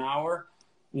for an hour.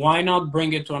 Why not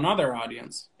bring it to another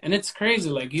audience? And it's crazy.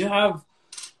 Like you have,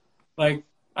 like,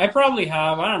 I probably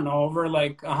have, I don't know, over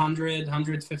like 100,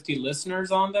 150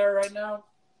 listeners on there right now.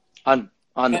 On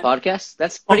the And, podcast?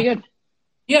 That's pretty oh, good.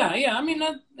 yeah, yeah. I mean,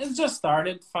 it's just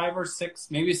started 5 or 6,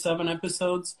 maybe 7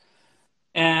 episodes.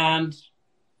 And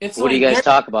it's What do you like guys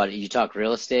talk about? You talk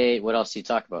real estate? What else do you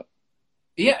talk about?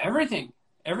 yeah, everything.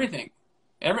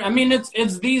 I mean,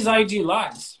 it's these IG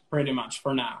lives pretty much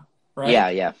for now, right? Yeah,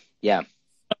 yeah, yeah.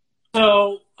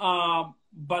 So,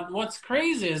 but what's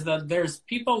crazy is that there's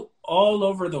people all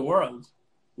over the world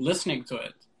listening to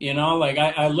it. Like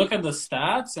I look at the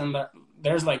stats, and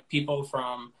there's like people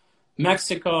from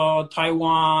Mexico,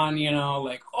 Taiwan,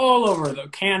 like all over the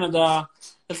Canada.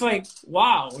 It's like,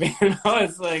 wow,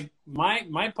 it's like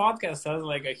my podcast has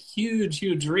like a huge,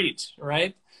 huge reach,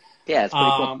 right? Yeah, it's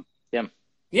pretty cool. Um,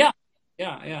 Yeah.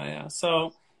 yeah, yeah.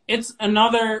 So it's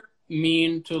another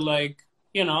mean to like,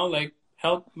 like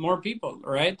help more people,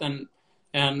 right? And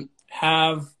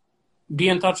be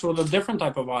in touch with a different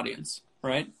type of audience,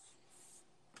 right?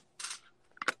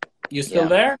 You still Yeah.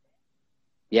 there?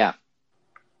 Yeah.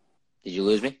 Did you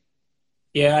lose me?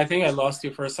 Yeah, I think I lost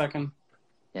you for a second.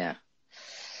 Yeah.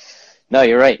 No,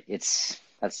 you're right. It's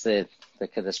That's the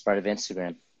spread of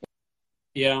Instagram.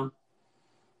 Yeah.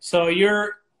 So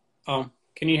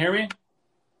can you hear me?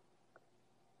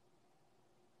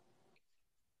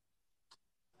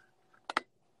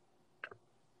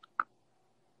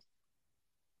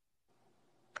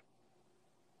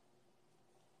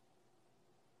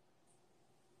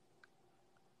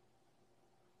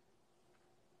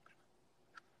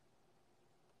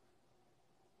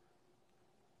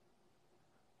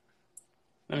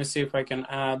 Let me see if I can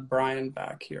add Brian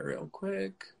back here real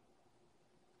quick.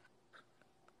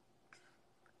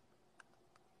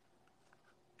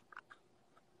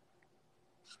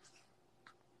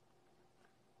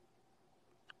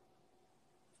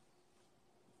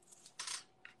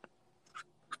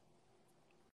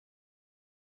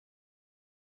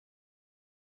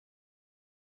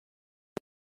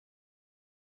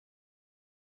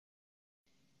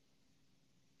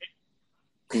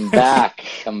 I'm back.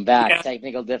 I'm back. Yeah.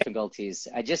 Technical difficulties.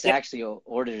 I just Yeah. actually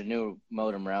ordered a new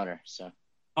modem router. So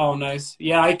Oh, nice.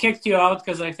 Yeah, I kicked you out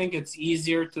because I think it's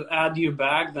easier to add you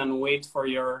back than wait for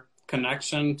your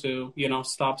connection to,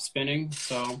 stop spinning.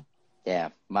 So yeah,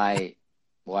 my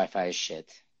Wi-Fi is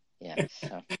shit. Yeah.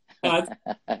 So I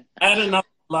had another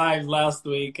live last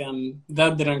week and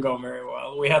that didn't go very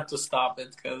well. We had to stop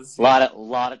it because,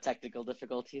 lot of technical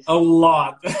difficulties. a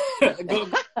lot.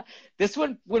 This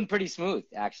one went pretty smooth,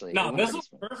 actually. It No, went this pretty was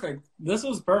smooth. perfect. This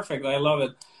was perfect. I love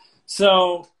it.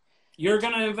 So you're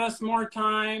gonna invest more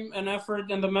time and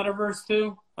effort in the metaverse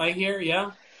too, I hear,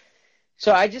 yeah?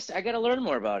 So I got to learn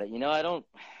more about it. I don't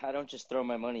just throw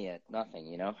my money at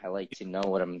nothing, I like to know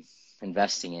what I'm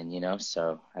investing in,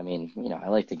 So, I mean, I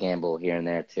like to gamble here and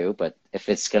there too, but if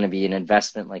it's going to be an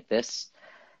investment like this,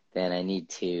 then I need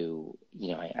to,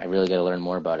 I really got to learn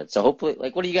more about it. So hopefully,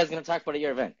 like, what are you guys going to talk about at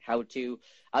your event?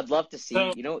 I'd love to see,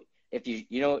 So if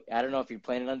I don't know if you're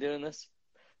planning on doing this,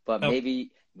 but uh,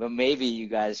 maybe you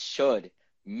guys should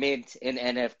mint an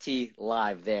NFT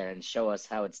live there and show us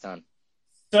how it's done.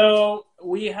 so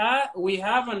we have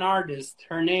an artist.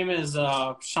 Her name is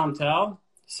Chantel.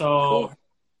 So Cool.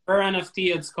 her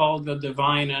NFT, it's called the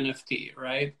Divine NFT,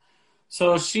 right?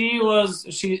 So she was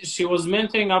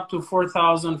minting up to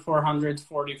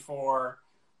 4,444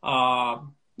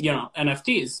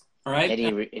 NFTs, right?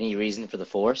 Any reason for the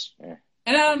force? Yeah.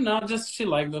 And I don't know, just she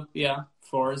liked the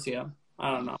fours, yeah.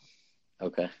 I don't know.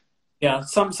 Okay. Yeah,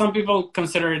 some people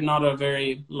consider it not a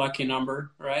very lucky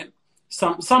number, right?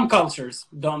 Some cultures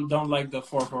don't like the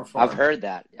 444. I've heard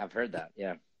that. I've heard that.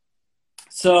 Yeah.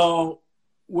 So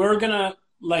we're gonna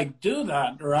like do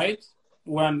that, right?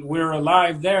 When we're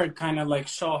alive there, kind of like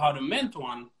show how to mint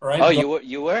one, right? Oh, But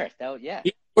you were. That yeah.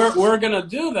 we're gonna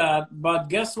do that, but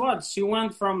guess what? She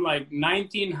went from like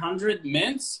 1,900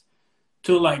 mints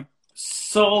to like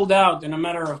sold out in a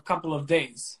matter of a couple of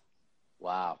days.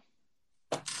 Wow.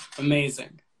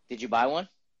 Amazing. Did you buy one?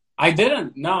 I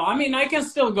didn't. No, I mean I can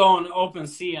still go on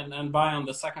OpenSea and buy on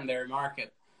the secondary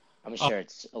market. I'm sure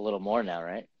it's a little more now,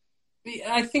 right?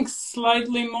 I think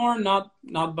slightly more, not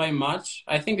by much.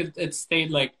 I think it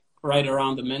stayed like right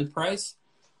around the mint price.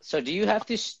 So do you have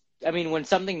to? I mean, when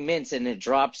something mints and it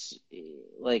drops,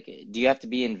 like, do you have to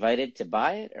be invited to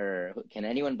buy it, or can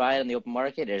anyone buy it in the open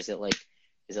market, or is it like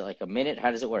a minute?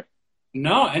 How does it work?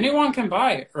 No, anyone can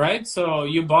buy it, right? So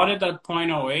you bought it at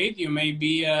 0.08. You may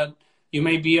be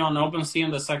on OpenSea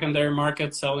in the secondary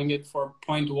market selling it for zero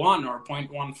point 0.1 or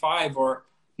 0.15 or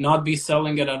not be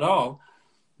selling it at all.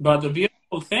 But the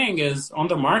beautiful thing is on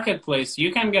the marketplace,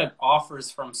 you can get offers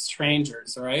from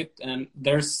strangers, right? And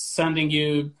they're sending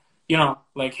you,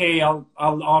 like, hey, I'll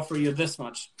offer you this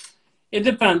much. It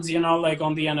depends, like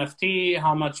on the NFT,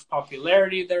 how much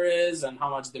popularity there is and how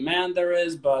much demand there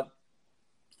is. But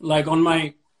like on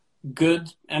my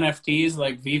good NFTs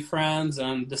like VFriends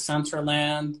and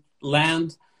Decentraland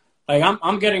Land, like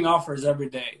I'm getting offers every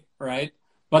day, right?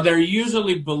 But they're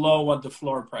usually below what the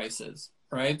floor price is,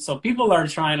 right? So people are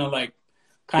trying to like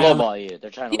kind of Lowball you.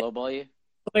 They're trying to yeah, lowball you.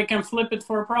 they can flip it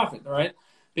for a profit, right?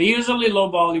 They usually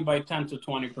lowball you by 10 to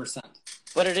 20%.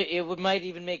 But might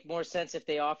even make more sense if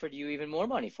they offered you even more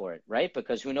money for it, right?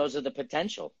 Because who knows of the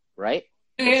potential, right?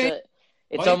 It's Hey, a oh, yeah,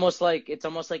 it's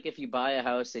almost like if you buy a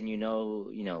house and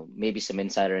maybe some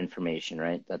insider information,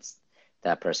 right?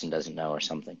 That person doesn't know or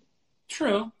something.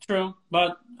 true, true.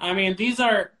 But I mean, these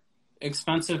are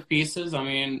expensive pieces. I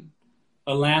mean,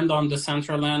 a land on the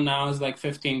central land now is like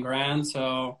 15 grand.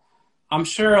 So I'm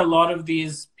sure a lot of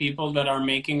these people that are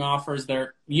making offers,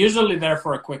 they're usually there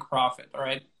for a quick profit,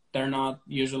 right? They're not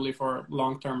usually for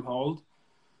long-term hold.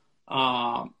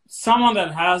 Someone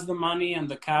that has the money and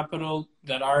the capital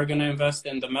that are going to invest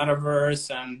in the metaverse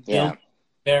and build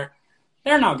Yeah.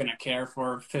 they're not going to care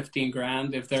for 15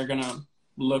 grand if they're going to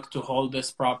look to hold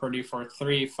this property for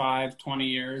 3, 5, 20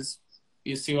 years.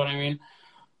 You see what I mean?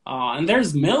 And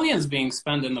there's millions being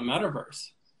spent in the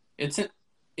metaverse.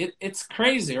 It's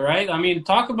crazy, right? I mean,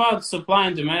 talk about supply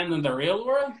and demand in the real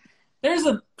world. There's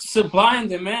a supply and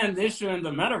demand issue in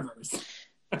the metaverse.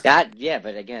 But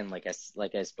again, like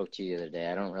I spoke to you the other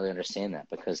day, I don't really understand that,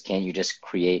 because can't you just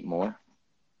create more?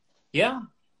 Yeah,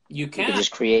 you can. You can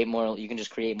just create more. You can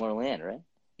just create more land, right?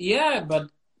 Yeah, but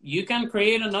you can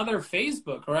create another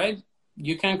Facebook, right?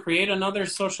 You can create another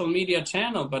social media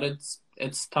channel, but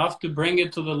it's tough to bring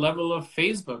it to the level of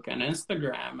Facebook and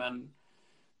Instagram and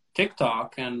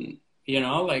TikTok and,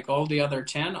 like all the other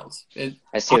channels.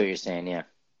 I see what you're saying, yeah.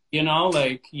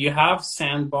 Like you have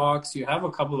Sandbox, you have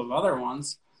a couple of other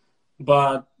ones,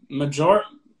 but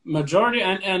majority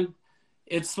and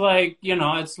it's like,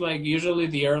 it's like usually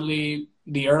the early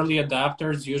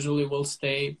adapters usually will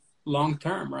stay long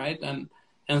term, right? And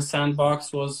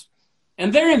Sandbox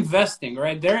and they're investing,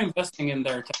 right? They're investing in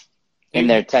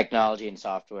their technology and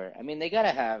software. I mean, they got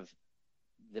to have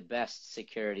the best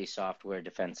security software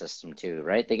defense system too,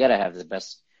 right? They got to have the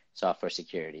best software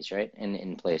securities, right?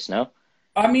 In place, no?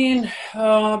 I mean,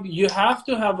 you have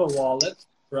to have a wallet,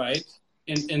 right?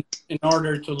 In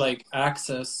order to like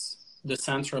access the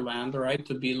Decentraland, right?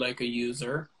 To be like a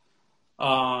user.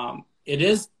 It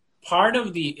is part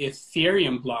of the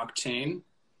Ethereum blockchain.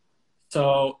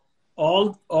 So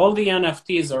all the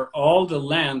NFTs or all the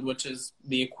land, which is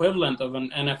the equivalent of an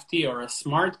NFT or a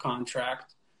smart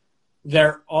contract,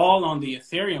 they're all on the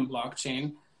Ethereum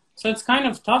blockchain. So it's kind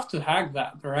of tough to hack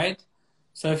that, right?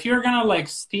 So if you're going to like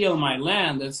steal my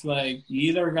land, it's like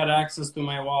you either got access to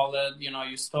my wallet,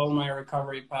 you stole my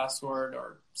recovery password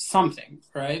or something,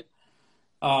 right?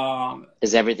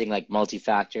 Is everything like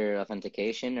multi-factor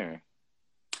authentication or?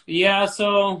 Yeah,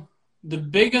 so the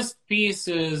biggest piece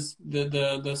is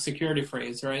the security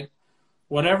phrase, right?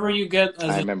 Whatever you get as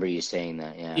I remember you saying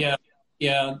that, yeah.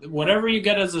 Yeah. Whatever you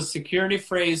get as a security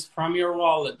phrase from your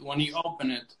wallet when you open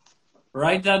it,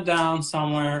 write that down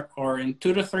somewhere or in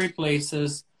 2 to 3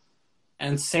 places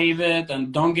and save it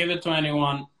and don't give it to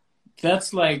anyone.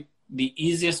 That's like the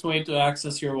easiest way to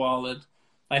access your wallet.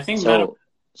 I think so.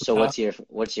 So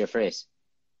what's your phrase?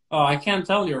 Oh, I can't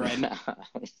tell you right now.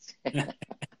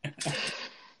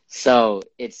 So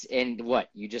it's in what?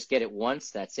 You just get it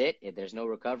once, that's it? There's no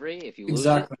recovery if you lose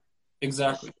it?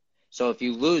 Exactly. So if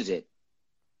you lose it,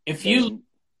 if you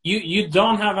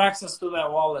don't have access to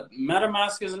that wallet,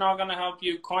 MetaMask is not going to help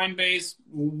you, Coinbase,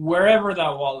 wherever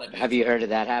that wallet is. Have you heard of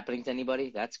that happening to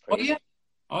anybody? That's crazy.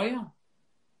 Oh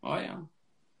yeah.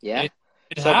 Yeah?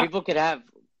 So people could have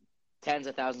tens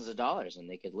of thousands of dollars and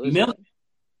they could lose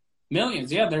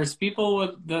millions. Yeah, there's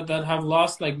people that have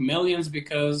lost like millions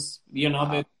because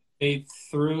they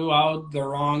threw out the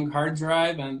wrong hard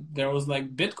drive and there was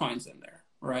like bitcoins in there,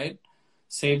 right?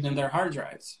 Saved in their hard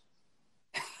drives.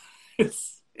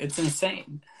 It's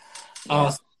insane.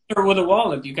 Yeah. With a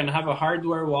wallet, you can have a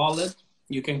hardware wallet.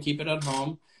 You can keep it at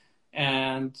home,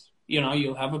 and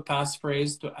you'll have a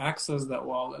passphrase to access that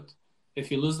wallet. If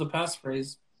you lose the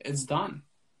passphrase, it's done.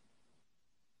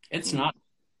 It's not.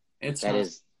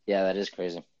 That is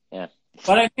crazy. Yeah.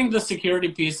 But I think the security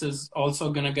piece is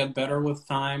also going to get better with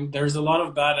time. There's a lot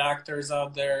of bad actors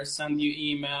out there. Send you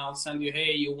emails, send you,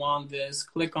 hey, you want this,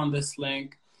 click on this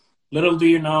link. Little do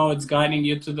you know, it's guiding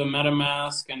you to the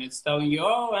MetaMask and it's telling you,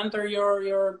 oh, enter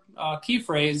your key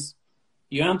phrase.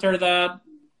 You enter that,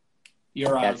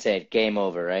 you're out. That's it. Game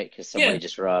over, right? Because somebody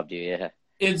just robbed you. Yeah.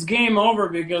 It's game over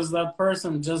because that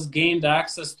person just gained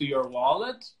access to your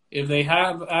wallet. If they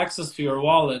have access to your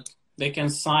wallet, they can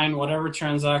sign whatever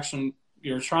transaction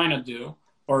you're trying to do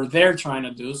or they're trying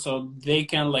to do, so they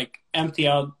can like empty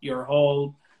out your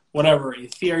whole whatever,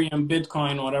 Ethereum,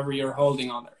 Bitcoin, whatever you're holding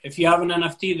on there. If you have an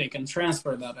NFT, they can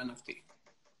transfer that NFT.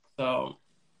 So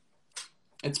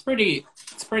it's pretty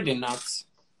nuts.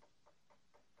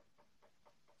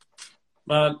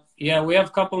 But yeah, we have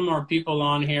a couple more people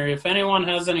on here. If anyone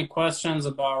has any questions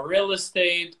about real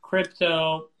estate,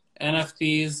 crypto,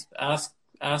 NFTs,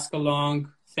 ask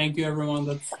along. Thank you everyone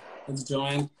that's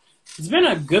joined. It's been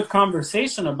a good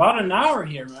conversation, about an hour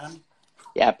here, man.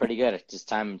 Yeah, pretty good. Just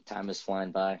time is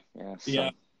flying by. Yeah. So.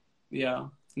 Yeah.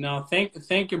 No,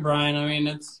 thank you, Brian. I mean,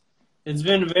 it's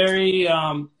been very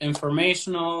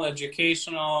informational,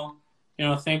 educational.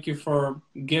 Thank you for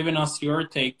giving us your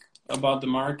take about the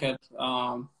market.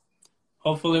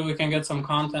 Hopefully, we can get some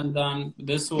content done.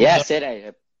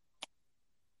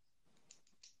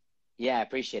 I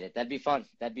appreciate it. That'd be fun.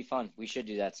 We should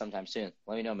do that sometime soon.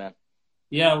 Let me know, man.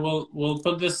 Yeah, we'll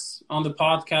put this on the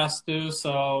podcast too.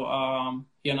 So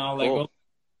cool.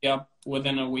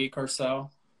 within a week or so.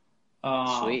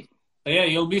 Sweet. Yeah,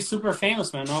 you'll be super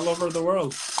famous, man, all over the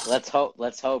world. Let's hope.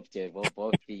 Let's hope, dude. We'll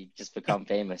both be just become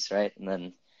famous, right? And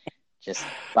then just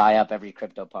buy up every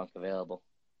CryptoPunk available.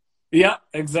 Yeah,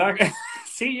 exactly.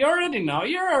 See, you already know.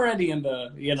 You're already in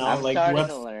the, I'm like starting what.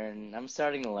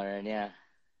 to learn. Yeah.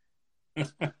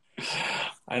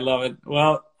 I love it.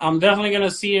 Well, I'm definitely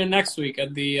gonna see you next week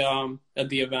at the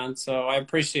event. So I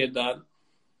appreciate that.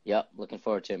 Yep. Looking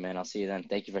forward to it, man. I'll see you then.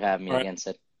 Thank you for having me All right. again,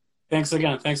 Sid. Thanks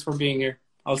again. Thanks for being here.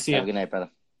 I'll see Have a you. good night, brother.